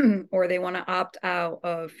 or they want to opt out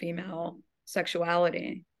of female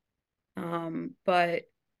sexuality. But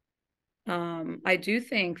I do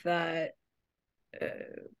think that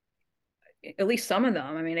at least some of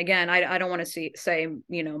them, I mean, again, I don't want to say,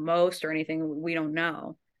 most or anything, we don't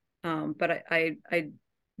know. But I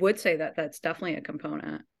would say that that's definitely a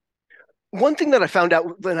component. One thing that I found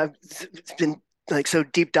out when I've been like so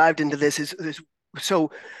deep dived into this is so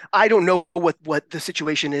I don't know what the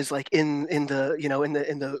situation is like in the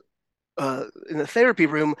in the therapy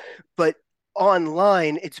room, but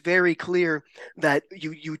online it's very clear that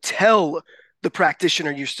you tell the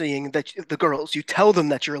practitioner you're seeing, that the girls, you tell them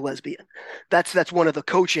that you're a lesbian. That's one of the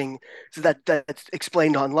coaching that's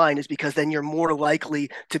explained online, is because then you're more likely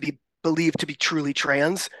to be believed to be truly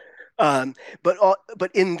trans. But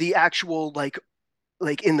in the actual like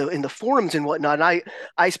in the forums and whatnot, and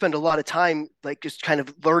I spend a lot of time like just kind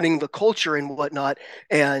of learning the culture and whatnot,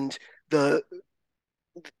 and the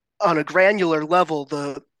on a granular level,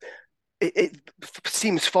 it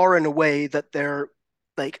seems far and away that they're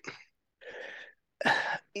like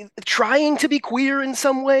trying to be queer in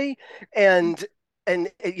some way, and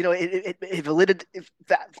it validity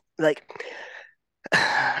that like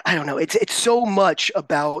I don't know, it's so much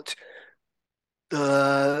about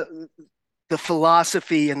the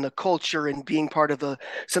philosophy and the culture and being part of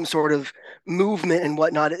some sort of movement and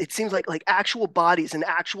whatnot. It seems like actual bodies and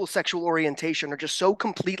actual sexual orientation are just so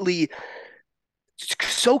completely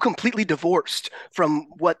divorced from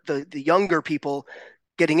what the younger people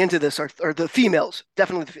getting into this are the females.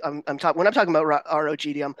 Definitely, I'm talking when I'm talking about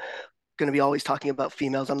ROGD, I'm going to be always talking about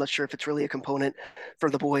females. I'm not sure if it's really a component for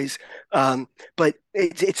the boys, but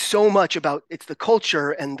it's so much about it's the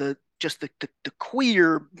culture and the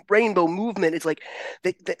queer rainbow movement. It's like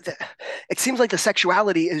it seems like the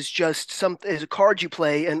sexuality is just is a card you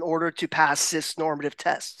play in order to pass cis normative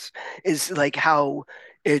tests. Is like how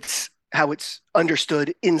it's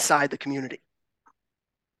understood inside the community.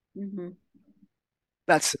 Mm-hmm.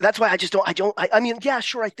 That's why I mean, yeah,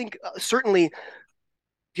 sure, I think certainly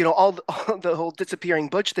all the whole disappearing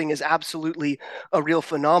butch thing is absolutely a real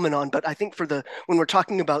phenomenon, but I think when we're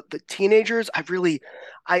talking about the teenagers, I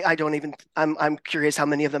don't even, I'm curious how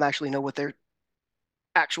many of them actually know what their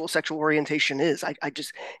actual sexual orientation is. I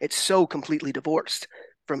just, it's so completely divorced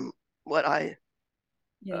from what I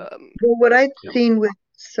Yeah. Well, what I've seen with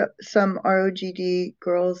some ROGD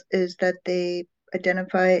girls is that they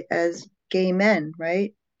identify as gay men,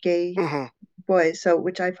 right? Gay boys. So,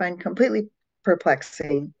 which I find completely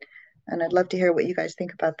perplexing. And I'd love to hear what you guys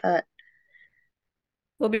think about that.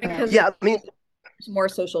 Well, because yeah, I mean, there's more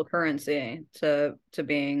social currency to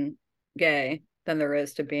being gay than there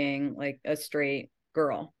is to being like a straight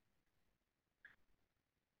girl.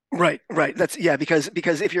 Right. That's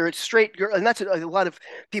because if you're a straight girl, and that's a lot of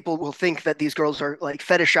people will think that these girls are like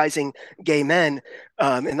fetishizing gay men,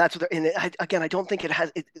 and that's what they're. And again, I don't think it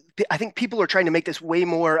has. I think people are trying to make this way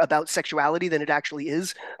more about sexuality than it actually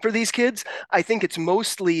is for these kids. I think it's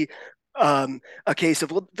mostly a case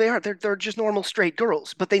of, well, they're just normal straight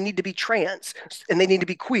girls, but they need to be trans and they need to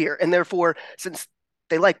be queer, and therefore, since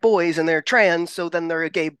they like boys and they're trans, so then they're a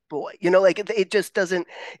gay boy. Like it just doesn't.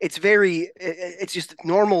 It's just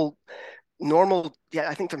normal normal, yeah,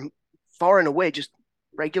 I think they're far and away just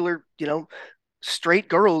regular, straight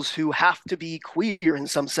girls who have to be queer in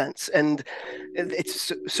some sense. And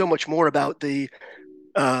it's so much more about the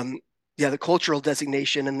cultural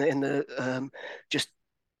designation and just,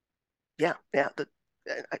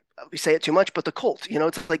 we say it too much, but the cult,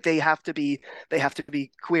 it's like they have to be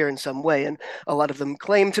queer in some way. And a lot of them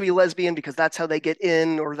claim to be lesbian because that's how they get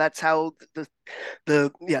in, or that's how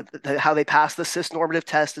how they pass the cis normative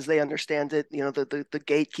test as they understand it, the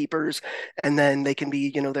gatekeepers, and then they can be,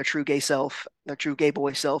 their true gay self, their true gay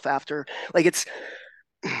boy self after. Like it's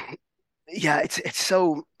yeah, it's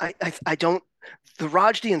so I don't the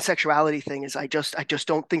Rajdi and sexuality thing is I just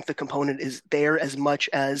don't think the component is there as much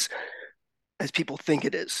as people think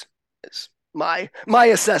it is. It's my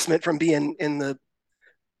assessment from being in the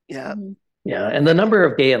yeah. Mm-hmm. Yeah, and the number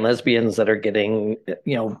of gay and lesbians that are getting,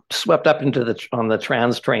 swept up into on the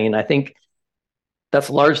trans train, I think that's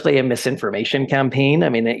largely a misinformation campaign. I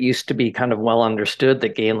mean, it used to be kind of well understood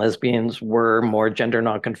that gay and lesbians were more gender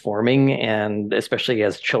nonconforming, and especially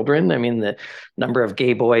as children. I mean, the number of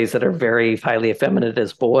gay boys that are very highly effeminate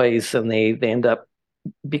as boys, and they end up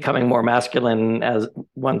becoming more masculine as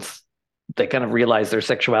once they kind of realize their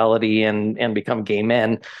sexuality and become gay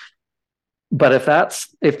men. But if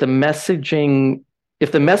the messaging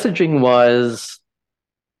was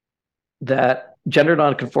that gender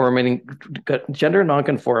nonconformity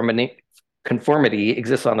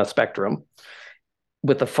exists on a spectrum,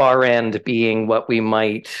 with the far end being what we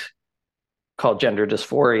might call gender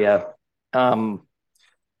dysphoria.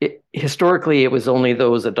 Historically, it was only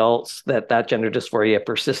those adults that gender dysphoria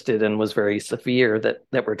persisted and was very severe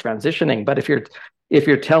that were transitioning. But if you're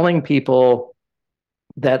telling people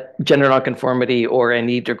that gender nonconformity or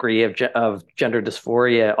any degree of gender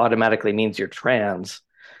dysphoria automatically means you're trans,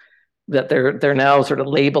 that they're now sort of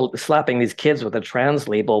slapping these kids with a trans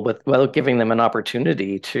label without giving them an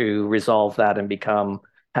opportunity to resolve that and become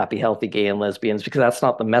happy, healthy gay and lesbians, because that's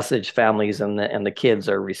not the message families and the kids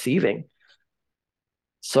are receiving.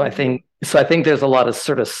 So I think there's a lot of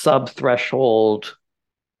sort of sub-threshold,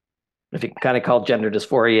 if you can kind of call gender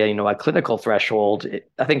dysphoria, a clinical threshold.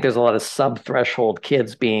 I think there's a lot of sub-threshold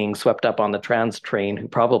kids being swept up on the trans train who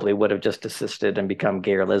probably would have just desisted and become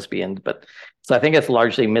gay or lesbian. But so I think it's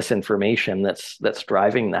largely misinformation that's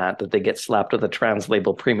driving that they get slapped with a trans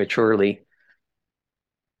label prematurely.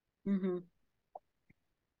 Mm-hmm.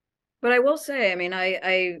 But I will say, I mean,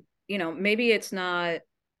 I maybe it's not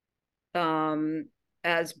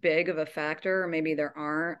as big of a factor. Maybe there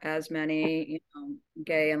aren't as many,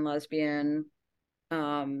 gay and lesbian,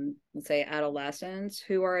 let's say adolescents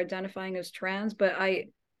who are identifying as trans, but I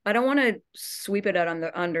don't want to sweep it out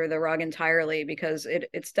under the rug entirely, because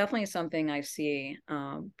it's definitely something I see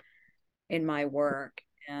in my work.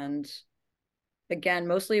 And again,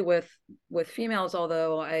 mostly with females,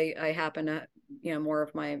 although I happen to, more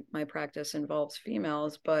of my practice involves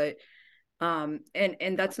females, but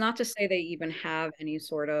and that's not to say they even have any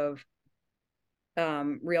sort of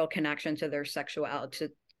real connection to their sexuality,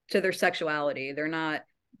 to their sexuality. They're not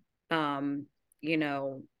kind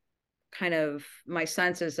of, my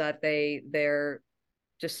sense is that they're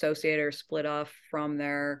dissociated or split off from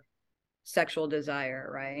their sexual desire,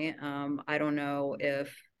 right? I don't know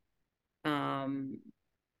if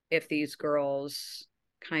these girls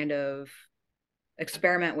kind of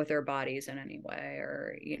experiment with their bodies in any way,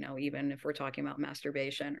 or even if we're talking about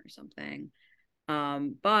masturbation or something,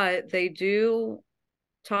 but they do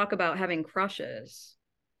talk about having crushes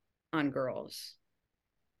on girls,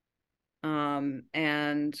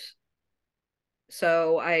 and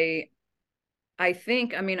so I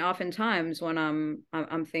think, I mean, oftentimes when I'm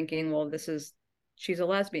thinking, well, she's a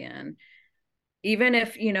lesbian, even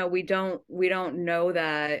if we don't know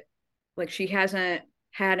that, like, she hasn't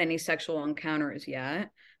had any sexual encounters yet,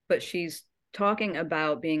 but she's talking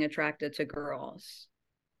about being attracted to girls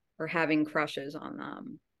or having crushes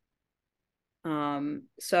on them.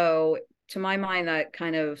 So to my mind, that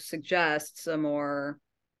kind of suggests a more,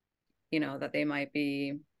 that they might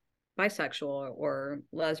be bisexual or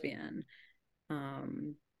lesbian.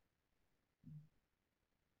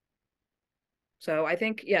 So I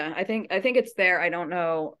think it's there. I don't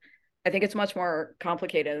know. I think it's much more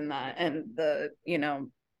complicated than that. And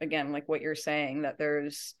again, like what you're saying, that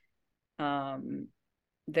there's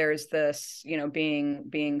this,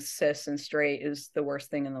 being cis and straight is the worst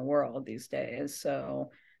thing in the world these days. So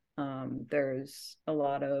there's a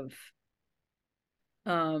lot of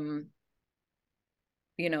trying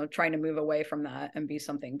to move away from that and be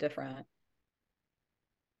something different.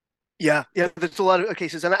 Yeah, there's a lot of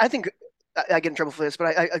cases, and I think I get in trouble for this,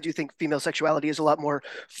 but I do think female sexuality is a lot more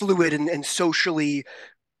fluid and socially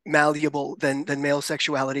malleable than male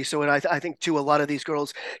sexuality. So I think too, a lot of these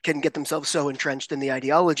girls can get themselves so entrenched in the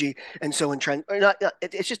ideology and so entrenched, or not.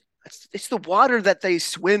 It's just it's the water that they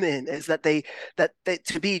swim in. Is that they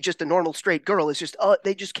to be just a normal straight girl is just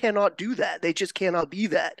they just cannot do that. They just cannot be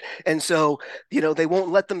that. And so they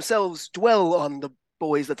won't let themselves dwell on the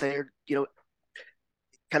boys that they're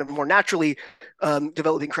kind of more naturally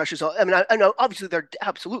developing crushes on. I mean, I know obviously they're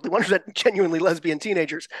absolutely 100% genuinely lesbian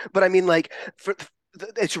teenagers, but I mean, like,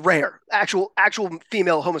 it's rare. Actual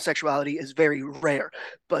female homosexuality is very rare,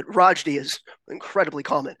 but Rajdi is incredibly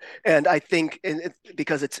common, and I think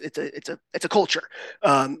because it's a culture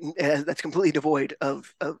that's completely devoid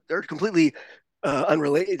of or completely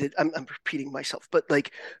unrelated. I'm repeating myself, but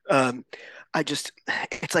like, I just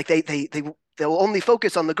it's like they'll only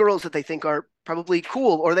focus on the girls that they think are probably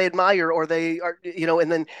cool or they admire or they are,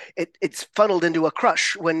 and then it's funneled into a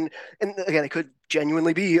crush when, and again, it could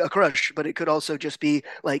genuinely be a crush, but it could also just be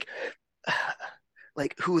like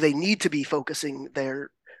who they need to be focusing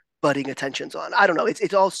their budding attentions on. I don't know.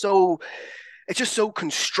 It's all so, it's just so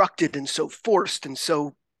constructed and so forced and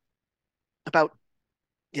so about,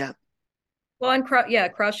 yeah. Well, and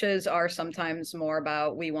crushes are sometimes more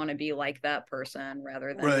about we want to be like that person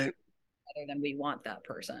rather than we want that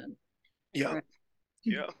person. Yeah. Right.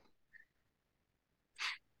 Yeah.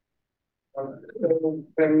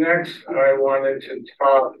 And next, I wanted to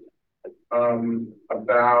talk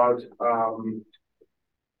about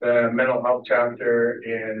the mental health chapter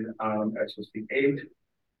in SOC 8.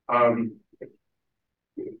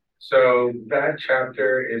 So that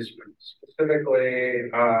chapter is specifically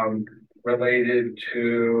related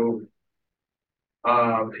to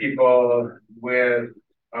people with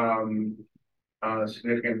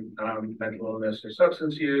significant mental illness or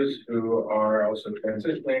substance use who are also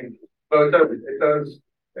transitioning. So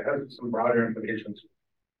it has some broader implications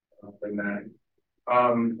than that.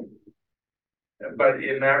 But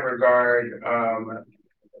in that regard,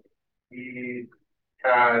 we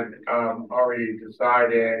had already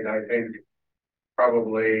decided, I think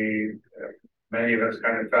probably many of us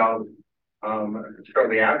kind of felt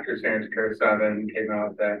shortly after Transgender 7 came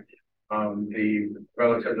out that the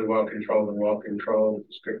relatively well-controlled and well-controlled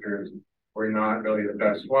descriptors were not really the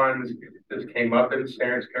best ones. This came up in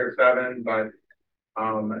Transgender 7, but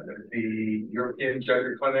the European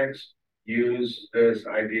gender clinics use this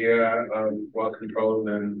idea of well-controlled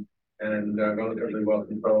and relatively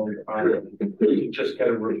well-controlled just get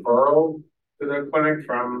a referral to the clinic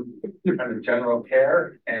from kind of general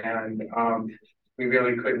care, and we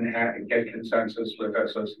really couldn't get consensus with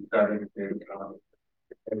SOC7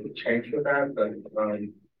 to change with that, but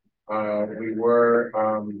we were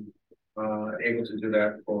able to do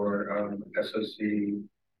that for SOC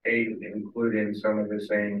 8, including some of the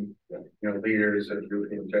same leaders of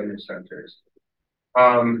European gender centers.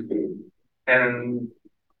 And in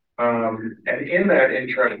that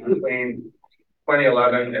interim between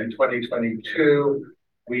 2011 and 2022,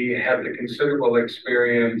 we had the considerable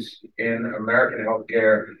experience in American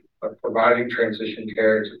healthcare of providing transition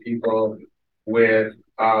care to people with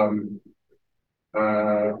often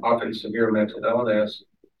severe mental illness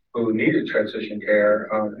who needed transition care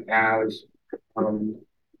as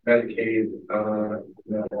Medicaid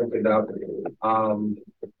opened up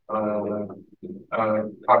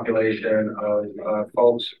population of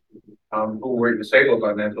folks who were disabled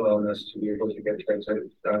by mental illness to be able to get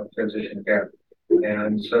transition care.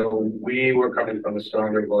 And so we were coming from a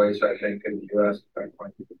stronger voice, I think, in the U.S. at that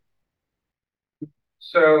point.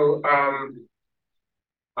 So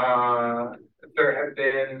there have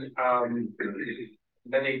been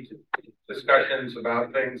many discussions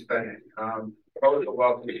about things that both the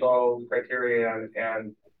well-controlled criteria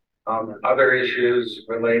and other issues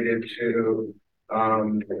related to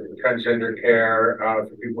transgender care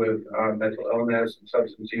for people with mental illness and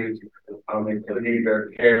substance use, including their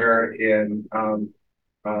care in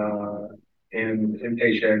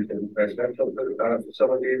inpatient and residential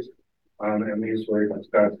facilities. And these were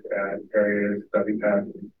discussed at various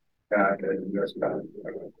WPATH and USPATH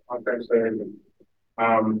conferences.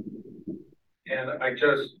 And I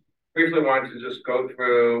just briefly wanted to just go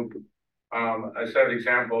through a set of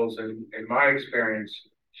examples in my experience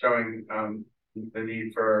showing the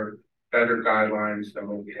need for better guidelines than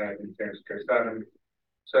what we had in Transgender 7.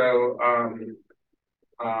 So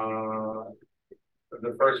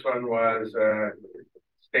the first one was a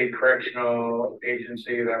state correctional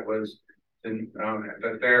agency that was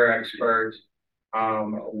that their expert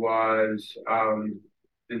was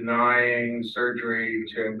denying surgery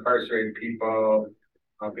to incarcerated people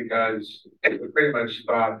because we pretty much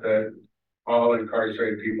thought that all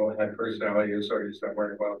incarcerated people had personality disorders that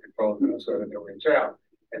weren't well controlled, so that they were in jail.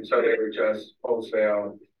 And so they were just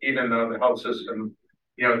wholesale, even though the health system,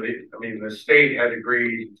 the state had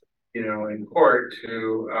agreed, in court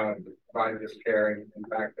to provide this care. And in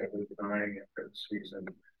fact, they were denying it for this reason.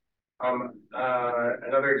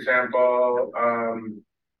 Another example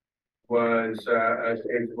was a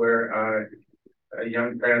case where a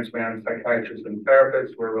young trans man, psychiatrist and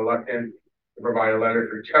therapist were reluctant to provide a letter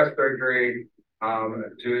for chest surgery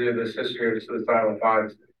due to this history of suicidal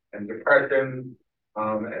thoughts and depression.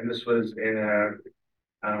 And this was in a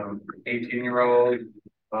 18-year-old,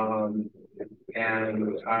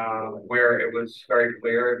 where it was very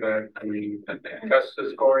clear that the chest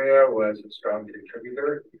dysphoria was a strong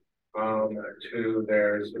contributor to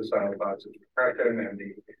their suicidal thoughts and depression. And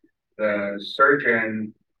the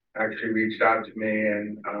surgeon actually reached out to me,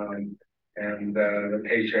 and the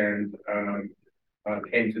patient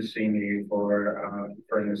came to see me for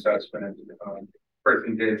an assessment.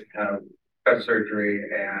 Person did have chest surgery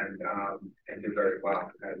and did very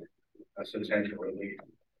well, had a substantial relief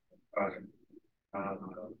of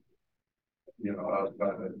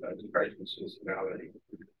depression and suicidality.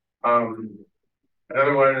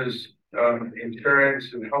 Another one is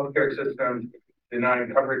insurance and healthcare systems denying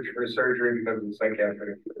coverage for surgery because of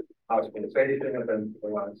psychiatric hospitalization within the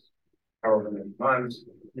last however many months.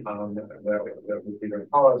 That would be their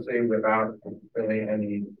policy without really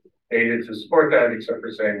any data to support that, except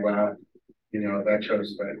for saying, well, that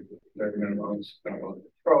shows that their minimum is not well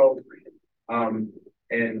controlled.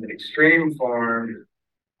 An extreme form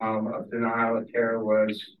of denial of care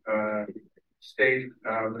was state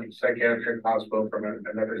psychiatric hospital from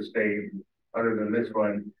another state other than this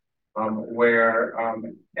one, where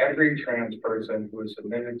every trans person who was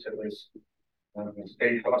admitted to this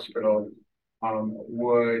state hospital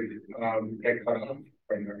would get cut off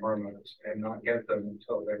from their hormones and not get them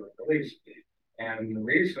until they were released. And the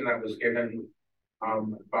reason that was given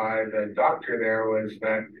by the doctor there was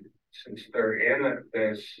that since they're in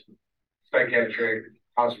this psychiatric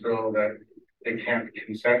hospital that they can't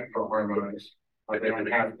consent for hormones, they don't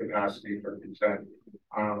have capacity for consent,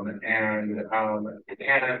 and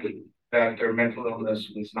that their mental illness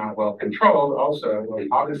was not well controlled. Also, well,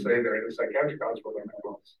 obviously they're in a psychiatric hospital, their mental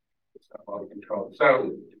illness is not well controlled.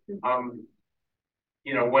 So,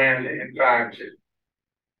 when in fact, it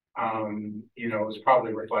was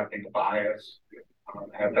probably reflecting bias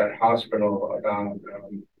at that hospital about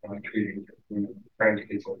treating trans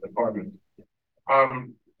people with hormones.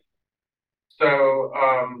 So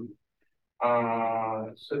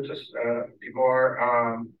just be more.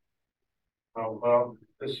 Well,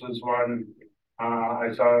 this was one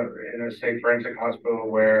I saw in a state forensic hospital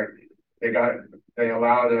where they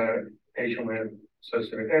allowed a patient with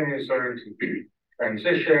associative identity disorder to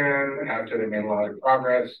transition after they made a lot of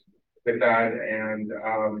progress with that and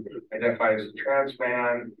identified as a trans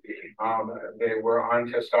man. They were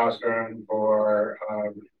on testosterone for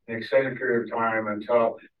an extended period of time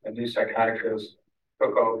until a new psychiatrist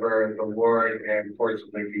took over the ward and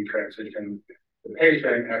forcibly detransitioned the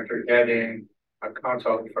patient after getting a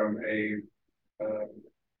consult from a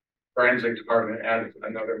forensic department at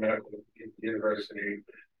another medical university,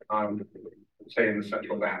 say in the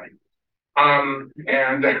Central Valley. And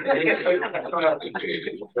other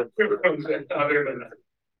than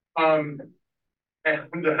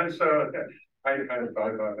that. So I kind of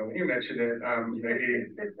thought about it when you mentioned it, maybe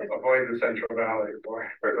avoid the Central Valley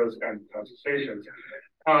for those kinds of conversations.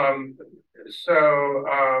 And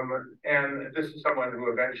this is someone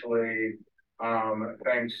who eventually,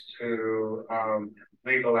 thanks to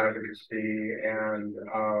legal advocacy and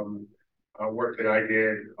work that I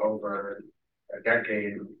did over a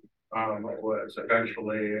decade, was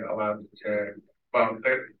eventually allowed to,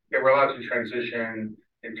 they were allowed to transition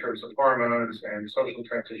in terms of hormones and social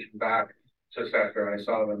transition back just after I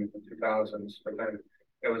saw them in the 2000s. But then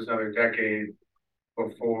it was another decade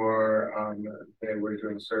before they were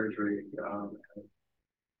doing surgery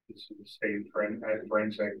at state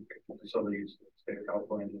forensic facilities in the state of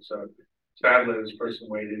California. So sadly, this person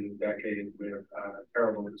waited a decade with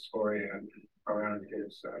terrible dysphoria around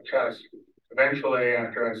his chest. Eventually,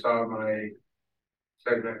 after I saw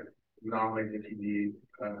said that not only did he need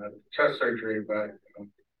chest surgery, but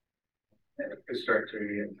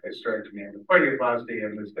hysterectomy and cardioplasty,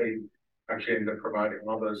 and the state actually ended up providing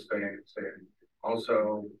all those things and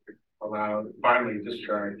also finally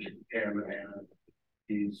discharged him, and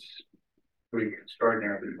he's doing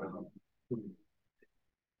extraordinarily well.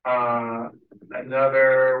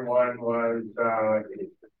 Another one was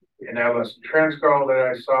an adolescent trans girl that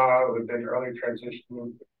I saw within early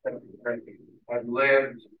transition, had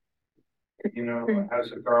lived,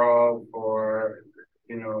 as a girl for,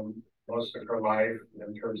 most of her life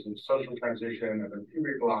in terms of social transition and then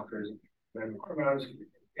puberty blockers and hormones.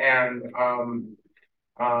 And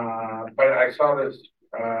but I saw this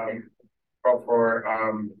for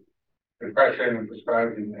depression and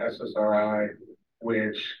prescribed an SSRI,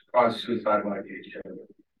 which caused suicidal ideation.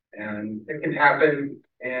 And it can happen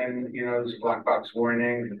in, this black box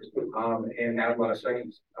warning in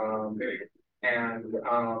adolescents. And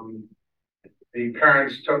the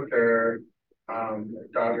parents took their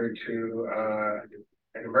daughter to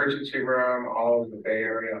an emergency room. All of the Bay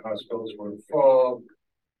Area hospitals were full.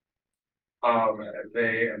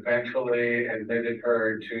 They eventually admitted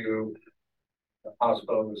her to the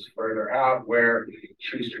hospitals further out, where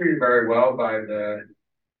she was treated very well by the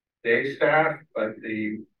day staff, but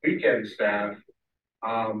the weekend staff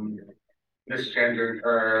misgendered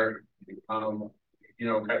her, kind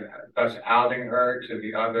of thus outing her to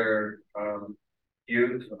the other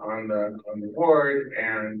youth on the ward,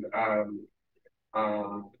 and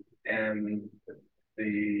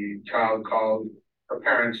the child called her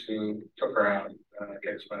parents, who took her out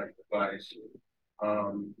against medical advice.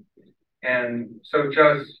 And so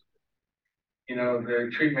just, the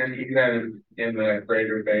treatment, even in the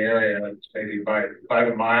greater Bay Area, it's maybe by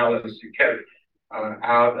the mile as you get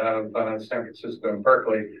out of San Francisco and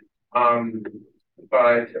Berkeley.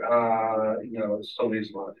 But it still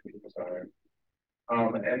leaves a lot to be desired.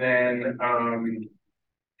 And then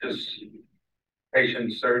just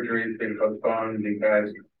patient surgery has been postponed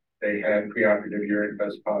because they had preoperative urine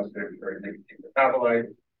test positive for a nicotine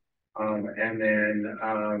metabolite. And then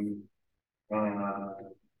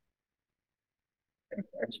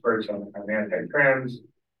experts on anti-trans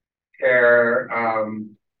care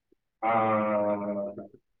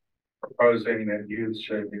proposing that youth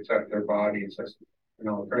should accept their bodies as an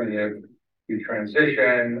alternative to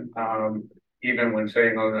transition, even when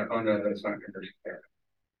saying, oh no, that's not conversion care.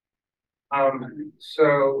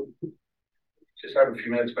 So just have a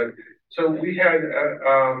few minutes, but so we had,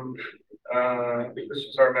 this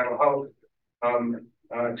was our mental health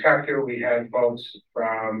chapter. We had folks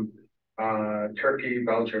from Turkey,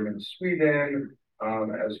 Belgium, and Sweden,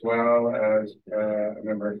 as well as a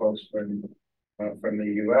number of folks from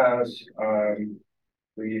the U.S.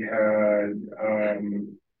 We had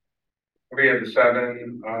 3 of the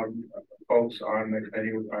 7 folks on the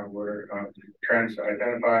committee were trans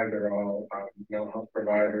identified. They're all mental health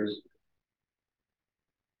providers.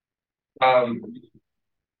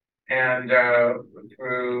 And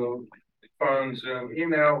through phone, Zoom,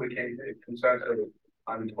 email, we came to consensus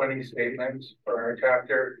on 20 statements for our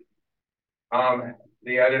chapter.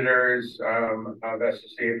 The editors of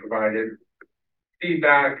SSC provided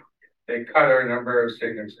feedback. They cut our number of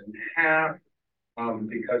statements in half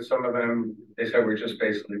because some of them, they said, were just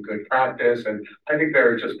basically good practice. And I think they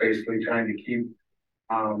were just basically trying to keep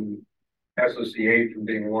SOC8 from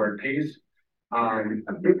being War and Peace.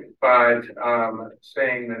 But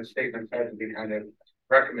saying that statements had to be kind of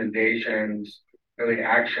recommendations, really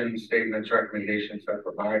action statements, recommendations that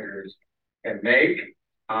providers can make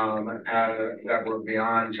that were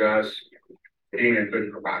beyond just being a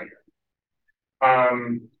good provider.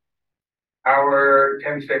 Our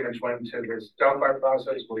 10 statements went to this Delphi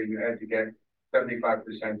process where you had to get 75%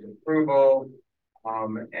 approval.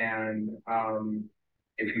 And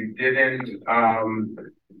if you didn't,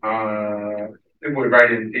 it would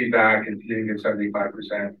write in feedback, and if you didn't get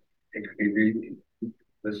 75%, it could be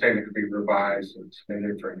the statement could be revised and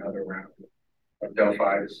submitted for another round of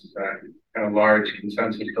Delphi. This is that kind of large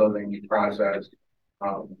consensus building process.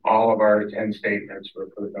 All of our 10 statements were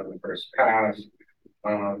approved on the first pass.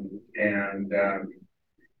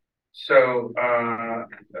 So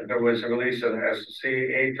there was a release of the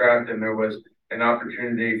SSC8 draft, and there was an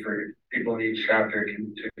opportunity for people in each chapter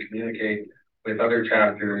to communicate with other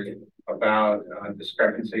chapters about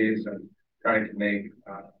discrepancies and trying to make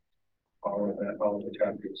all of the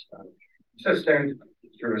chapters consistent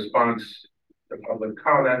through response to public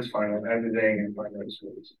comments, final editing, and final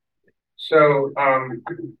results. So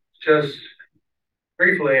just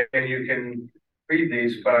briefly, and you can read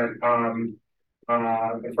these, but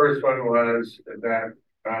the first one was that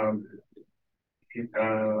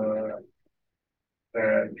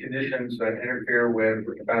that conditions that interfere with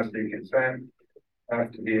capacity consent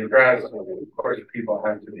have to be addressed. Of course, people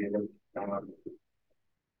have to be able to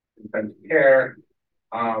consent to care.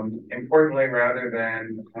 Importantly, rather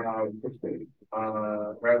than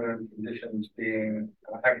conditions being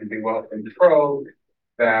having to be well controlled,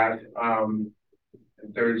 that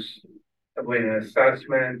there's simply an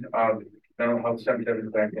assessment of mental health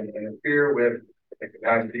symptoms that can interfere with the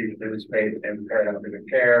capacity to participate in perioperative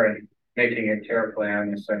care, and making a care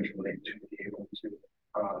plan essentially to be able to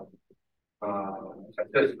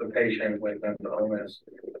assist the patient with mental illness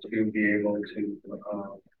to be able to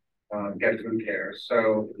get through care.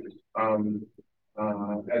 So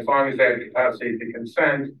as long as they have capacity to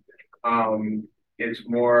consent, it's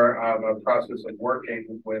more of a process of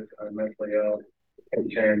working with a mentally ill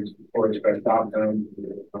patient towards best outcome,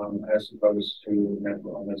 as opposed to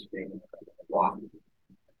mental illness being blocked.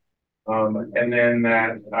 And then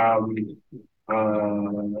that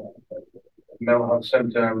mental health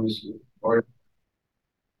symptoms or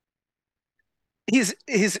he's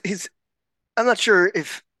I'm not sure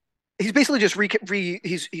if he's basically just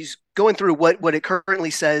he's going through what it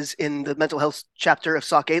currently says in the mental health chapter of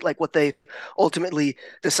SOC 8, like what they ultimately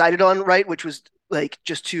decided on, right? Which was like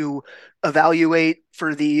just to evaluate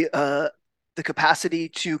for the capacity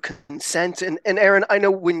to consent. And Aaron, I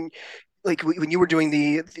know when you were doing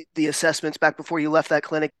the assessments back before you left that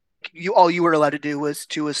clinic, all you were allowed to do was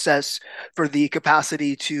to assess for the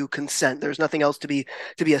capacity to consent. There's nothing else to be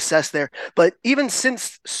assessed there. But even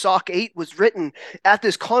since SOC 8 was written at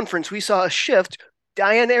this conference, we saw a shift.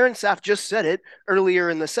 Diane Aronsaf just said it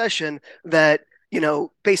earlier in the session that,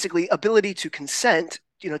 basically ability to consent,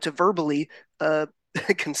 to verbally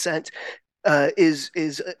consent it's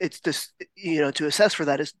this, to assess for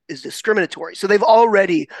that is discriminatory. So they've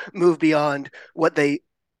already moved beyond what they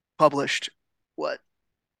published,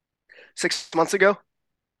 6 months ago?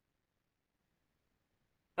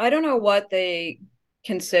 I don't know what they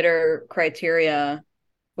consider criteria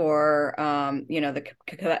for,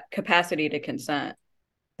 the capacity to consent.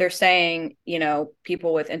 They're saying,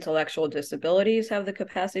 people with intellectual disabilities have the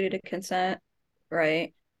capacity to consent,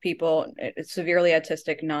 right? People, severely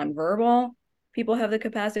autistic, nonverbal people have the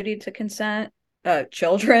capacity to consent.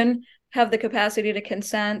 Children have the capacity to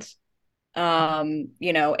consent.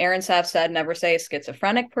 Aronsaf said, never say a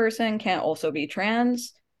schizophrenic person can't also be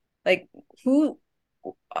trans. Like,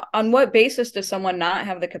 on what basis does someone not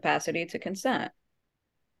have the capacity to consent?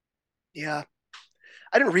 Yeah.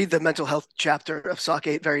 I didn't read the mental health chapter of SOC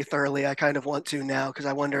 8 very thoroughly. I kind of want to now because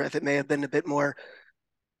I wonder if it may have been a bit more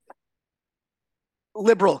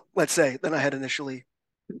liberal, let's say, than I had initially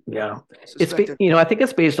suspected. I think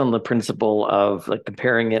it's based on the principle of like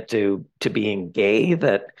comparing it to being gay,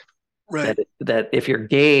 that right. that if you're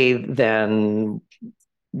gay, then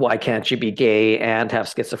why can't you be gay and have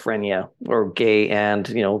schizophrenia, or gay and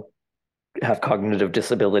have cognitive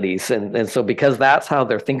disabilities? And so because that's how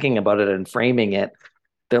they're thinking about it and framing it,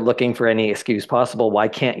 they're looking for any excuse possible. Why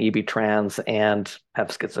can't you be trans and have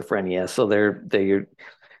schizophrenia? So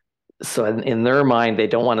so in their mind, they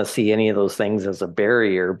don't want to see any of those things as a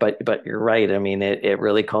barrier. But you're right. I mean, it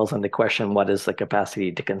really calls into question what is the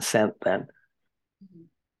capacity to consent then.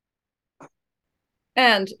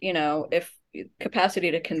 And, if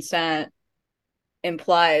capacity to consent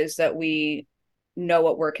implies that we know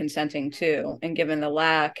what we're consenting to, and given the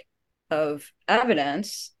lack of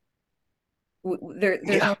evidence, there's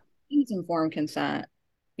no informed consent.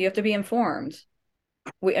 You have to be informed.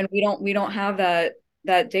 We don't have that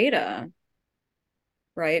data,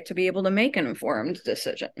 right, to be able to make an informed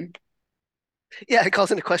decision. Yeah, it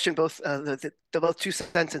calls into question both the both two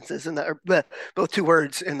sentences in that, or both two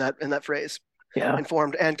words in that phrase. Yeah,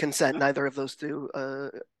 informed and consent. Neither of those two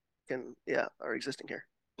are existing here.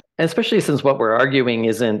 And especially since what we're arguing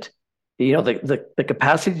isn't, the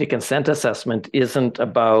capacity to consent assessment isn't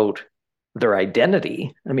about their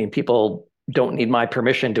identity. I mean, people don't need my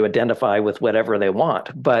permission to identify with whatever they want,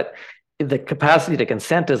 but the capacity to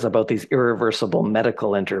consent is about these irreversible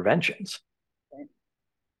medical interventions.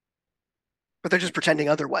 But they're just pretending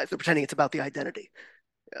otherwise. They're pretending it's about the identity.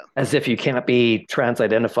 Yeah. As if you can't be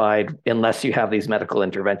trans-identified unless you have these medical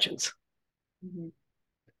interventions. Mm-hmm.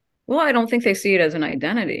 Well, I don't think they see it as an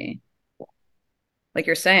identity. Like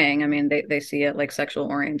you're saying, I mean, they see it like sexual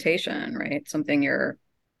orientation, right? Something you're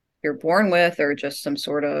born with, or just some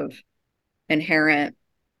sort of inherent,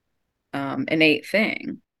 innate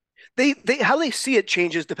thing. They how they see it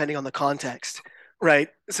changes depending on the context, right?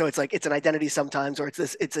 So it's like it's an identity sometimes, or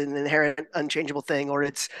it's an inherent unchangeable thing, or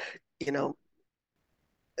it's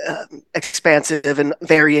expansive and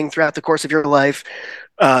varying throughout the course of your life.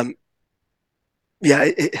 But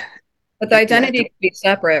the identity can be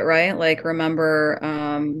separate, right? Like, remember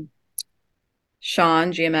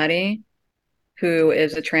Sean Giametti, who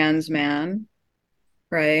is a trans man,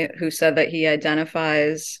 right? Who said that he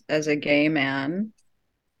identifies as a gay man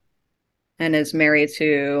and is married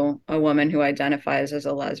to a woman who identifies as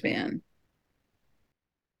a lesbian.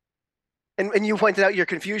 And you pointed out your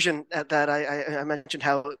confusion at that. I mentioned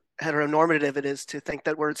how heteronormative it is to think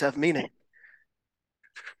that words have meaning.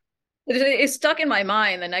 It stuck in my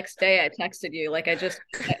mind the next day. I texted you, like, I'm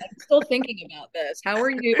still thinking about this. How are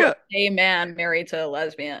you a gay man married to a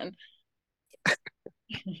lesbian?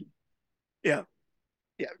 Yeah.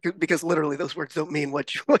 Yeah, because literally those words don't mean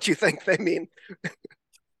what you think they mean.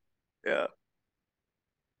 Yeah.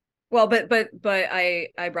 Well, but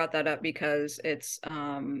I brought that up because it's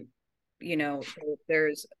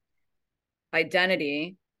there's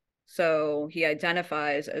identity. So he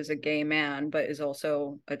identifies as a gay man, but is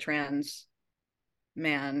also a trans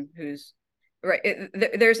man who's right.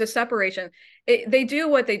 There's a separation. They do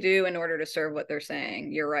what they do in order to serve what they're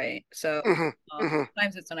saying. You're right. So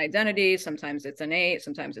sometimes it's an identity, sometimes it's innate,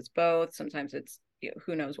 sometimes it's both, sometimes it's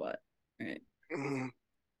who knows what. Right.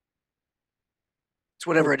 It's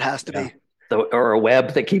whatever it has to be. Or a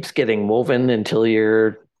web that keeps getting woven until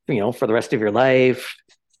you're, for the rest of your life.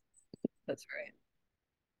 That's right.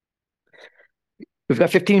 We've got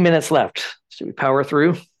 15 minutes left. Should we power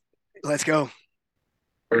through? Let's go.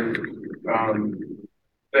 The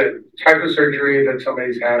type of surgery that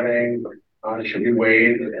somebody's having should be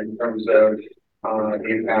weighed in terms of the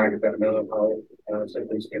impact that mental health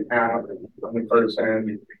symptoms can have on the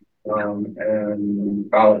person, and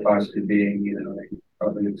balloplasty being,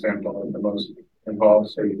 probably an example of the most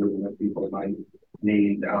involved surgery that people might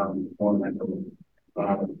need more mental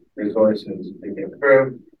resources to get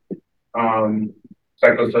through.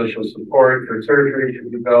 Psychosocial support for surgery should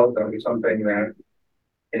be built. That was something that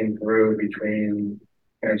came through between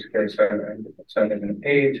cancer care 7 and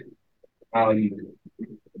 8.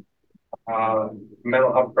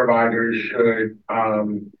 Mental health providers should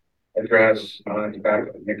address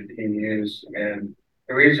tobacco and nicotine use. And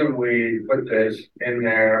the reason we put this in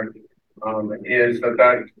there is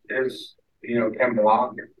that is, can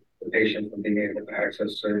block the patient from being able to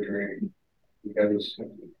access surgery, because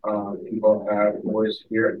people have worse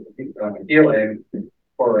healing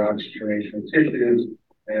for oxygenation of tissues.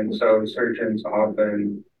 And so surgeons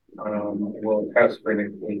often will test for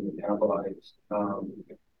nicotine metabolites.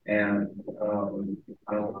 And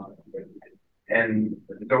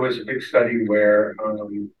there was a big study where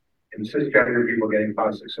in cisgender people getting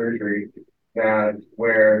plastic surgery,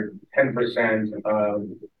 where 10% of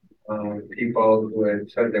people who had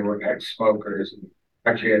said they were ex-smokers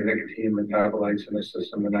actually had nicotine metabolites in their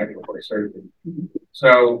system the night before surgery.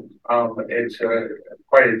 So it's a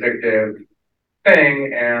quite addictive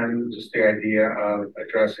thing, and just the idea of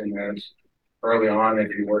addressing this early on if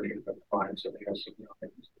you're working with clients, so they have some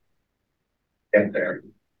things to get there.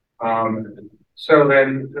 So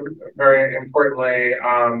then, very importantly,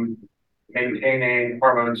 maintaining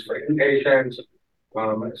hormones for inpatients.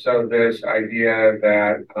 So this idea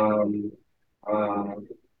that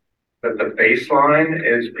that the baseline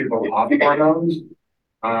is people off hormones,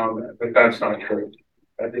 but that's not true.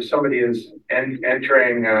 If somebody is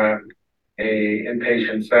entering a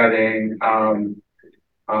inpatient setting,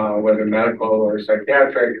 whether medical or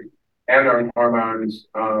psychiatric, and are on hormones,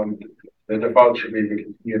 the default should be to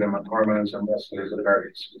continue them on hormones unless there's a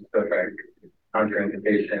very specific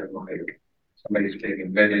contraindication, like somebody's being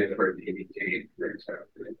admitted for a DVT, for example.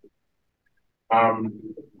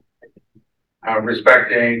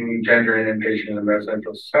 Respecting gender in inpatient and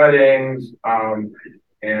residential settings,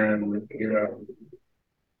 and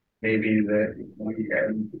maybe that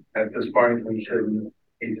at this point we shouldn't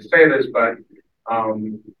need to say this, but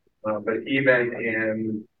even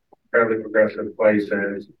in fairly progressive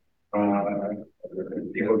places,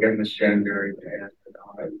 people get misgendered and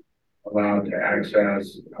allowed to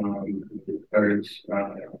access, whether it's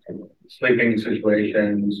sleeping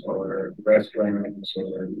situations or restrooms,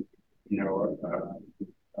 or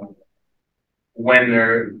when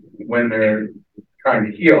they're trying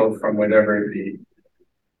to heal from whether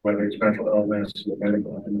it's mental illness or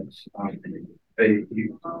medical illness,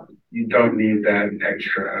 you don't need that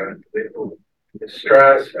extra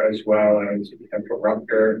stress, as well as potential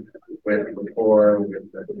rupture with rapport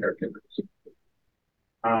with the caregivers.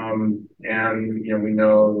 And we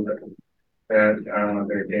know that there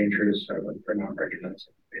are dangers for not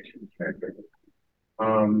recognizing patients.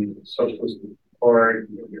 Social support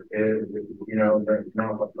is, the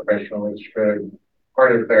mental health professionals should,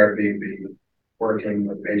 part of therapy, be working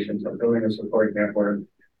with patients on building a support network.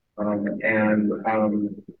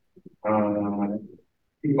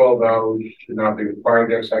 People, though, should not be required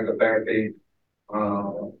to have psychotherapy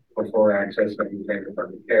before accessing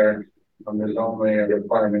psychotherapy care. There's only a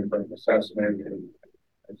requirement for an assessment, and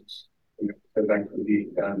that can be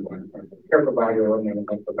done by a care provider or mental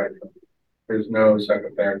health professional. There's no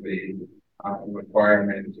psychotherapy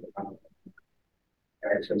requirement to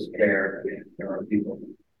access care, and there are people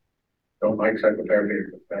who don't like psychotherapy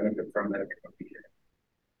or benefit from it.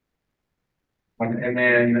 And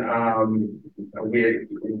then we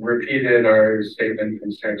repeated our statement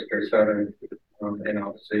from Transgender 7 in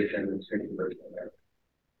opposition to conversion there.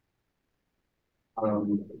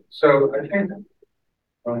 So I think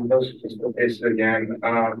those are just the cases again.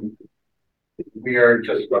 We are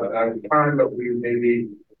just about out of time, but we maybe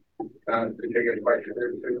could take a question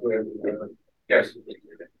or two. Yes.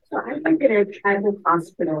 So I work at a tribal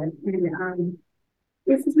hospital, and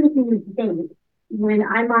this is making me think. When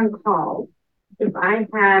I'm on call, if I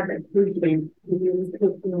have a patient who is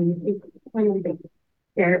taking extended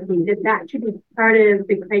therapy, that should be part of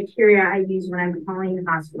the criteria I use when I'm calling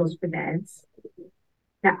hospitals for beds.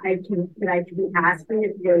 That I should be asking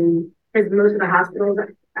if they, because most of the hospitals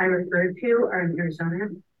I refer to are in Arizona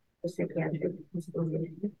for psychiatric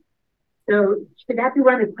hospitalization. So should that be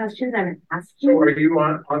one of the questions I'm asking? So are you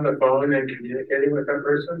on the phone and communicating with that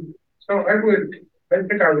person? So I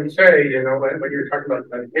think I would say, you know, when you're talking about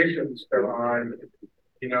medications they're on,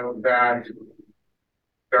 you know, that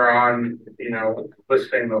they're on, you know,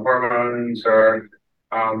 listing the hormones or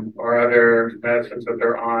other medicines that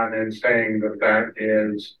they're on and saying that that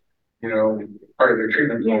is, you know, part of their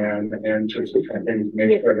treatment plan and just trying to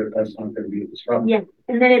make sure that that's not going to be disrupted. Yeah,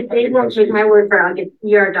 and then if they won't take my word for it, I'll get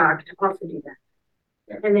the ER doc to also do that.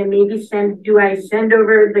 Yeah. And then maybe do I send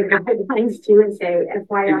over the guidelines too and say,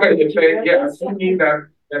 FYI? Because you need that,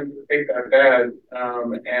 them to take that bed,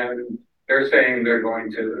 and they're saying they're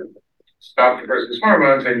going to stop the person's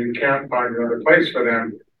hormones and you can't find another place for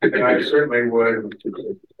them, then I certainly would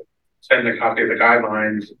send a copy of the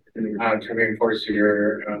guidelines to reinforce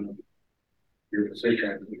your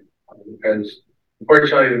position. Because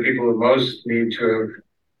unfortunately, the people who most need to have,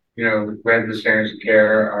 you know, read the standards of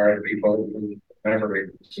care are the people who never read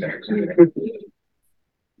the standards of care.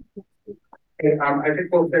 Okay, I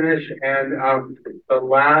think we'll finish, and the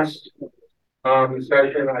last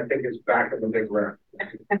session I think is back in the big room.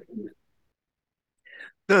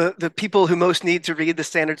 The people who most need to read the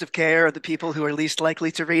standards of care are the people who are least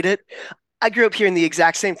likely to read it. I grew up hearing the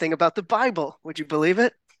exact same thing about the Bible. Would you believe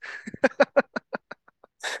it?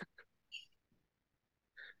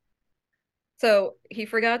 So he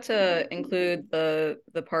forgot to include the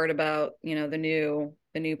part about, you know, the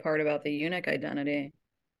new part about the eunuch identity.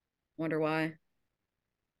 Wonder why.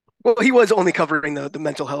 Well, he was only covering the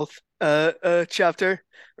mental health chapter,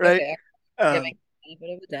 right? Okay. Giving a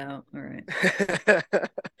bit of a doubt. All right.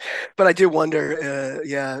 But I do wonder,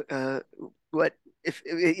 what if,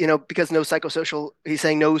 you know, because no psychosocial, he's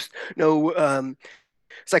saying no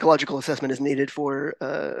psychological assessment is needed for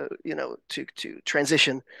you know, to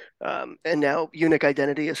transition, and now eunuch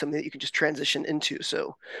identity is something that you can just transition into.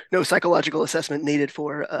 So no psychological assessment needed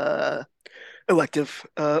for elective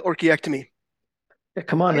orchiectomy. Yeah,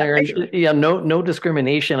 come on, Aaron. Yeah, no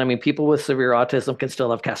discrimination. I mean, people with severe autism can still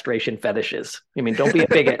have castration fetishes. I mean, don't be a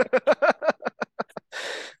bigot.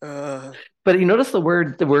 But you notice the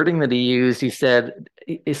wording that he used. He said,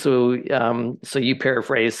 so you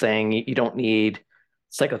paraphrase saying you don't need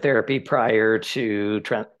psychotherapy prior to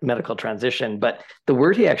medical transition, but the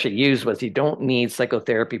word he actually used was you don't need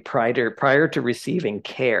psychotherapy prior to receiving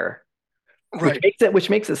care. Right. Which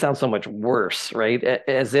makes it sound so much worse, right?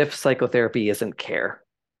 As if psychotherapy isn't care.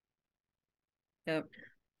 Yep.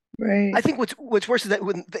 Right. I think what's worse is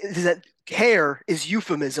that care is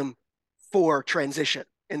euphemism for transition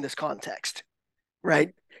in this context,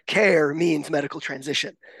 right? Care means medical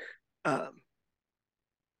transition.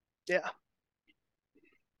 Yeah.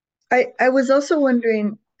 I was also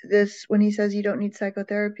wondering this when he says you don't need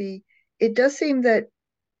psychotherapy. It does seem that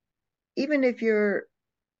even if you're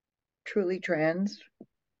truly trans,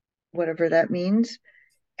 whatever that means,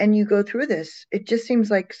 and you go through this, it just seems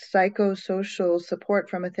like psychosocial support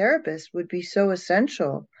from a therapist would be so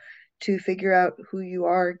essential to figure out who you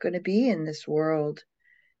are going to be in this world.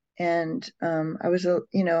 And I was,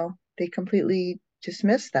 you know, they completely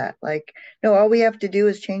dismissed that. Like, no, all we have to do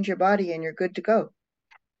is change your body and you're good to go.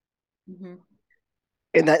 Mm-hmm.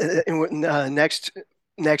 And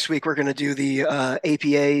next week we're going to do the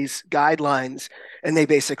APA's guidelines, and they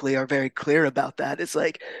basically are very clear about that. It's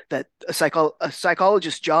like that a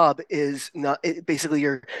psychologist's job is not basically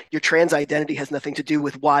your trans identity has nothing to do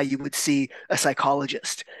with why you would see a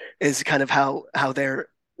psychologist, is kind of how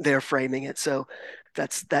they're framing it. So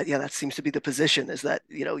that seems to be the position, is that,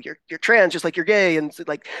 you know, you're trans just like you're gay, and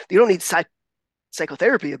like you don't need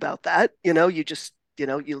psychotherapy about that. You know,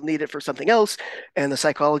 you'll need it for something else, and the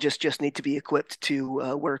psychologists just need to be equipped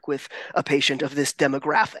to work with a patient of this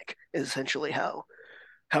demographic, is essentially how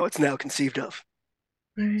it's now conceived of.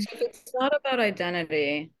 So if it's not about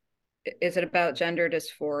identity, is it about gender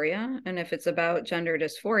dysphoria? And if it's about gender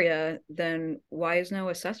dysphoria, then why is no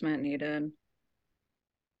assessment needed?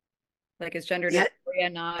 Like, is gender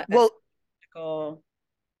dysphoria not well, a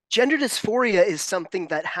gender dysphoria is something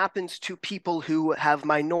that happens to people who have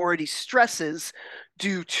minority stresses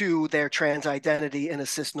due to their trans identity in a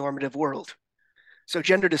cis-normative world. So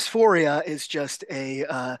gender dysphoria is just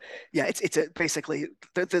it's basically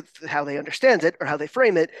how they understand it, or how they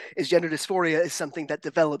frame it, is gender dysphoria is something that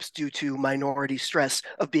develops due to minority stress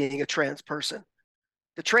of being a trans person.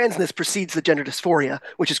 The transness precedes the gender dysphoria,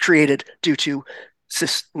 which is created due to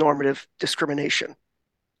cis-normative discrimination.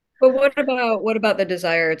 But what about the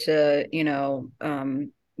desire to,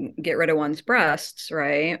 get rid of one's breasts,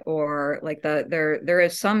 right? Or like there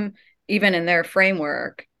is some, even in their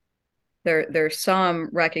framework, there's some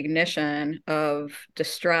recognition of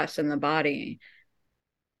distress in the body.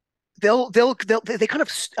 They kind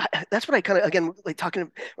of, that's what I kind of, again, like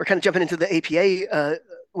we're kind of jumping into the APA,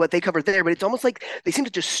 what they covered there, but it's almost like they seem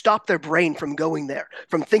to just stop their brain from going there,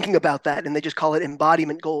 from thinking about that, and they just call it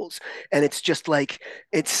embodiment goals. And it's just like,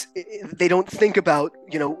 they don't think about,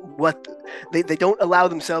 what they don't allow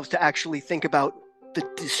themselves to actually think about the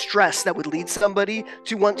distress that would lead somebody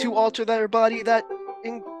to want to alter their body that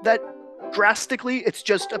drastically. It's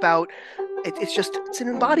just about, it's an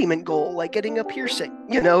embodiment goal, like getting a piercing.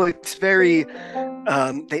 It's very,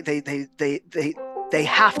 they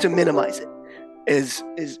have to minimize it. Is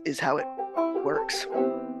how it works.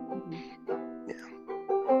 Yeah.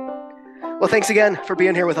 Well, thanks again for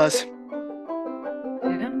being here with us.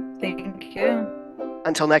 Yeah, thank you.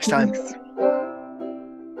 Until next time.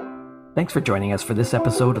 Thanks for joining us for this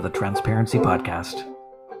episode of the Transparency Podcast.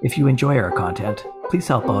 If you enjoy our content, please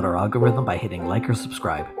help out our algorithm by hitting like or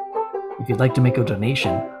subscribe. If you'd like to make a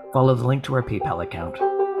donation, follow the link to our PayPal account.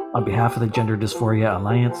 On behalf of the Gender Dysphoria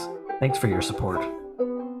Alliance, thanks for your support.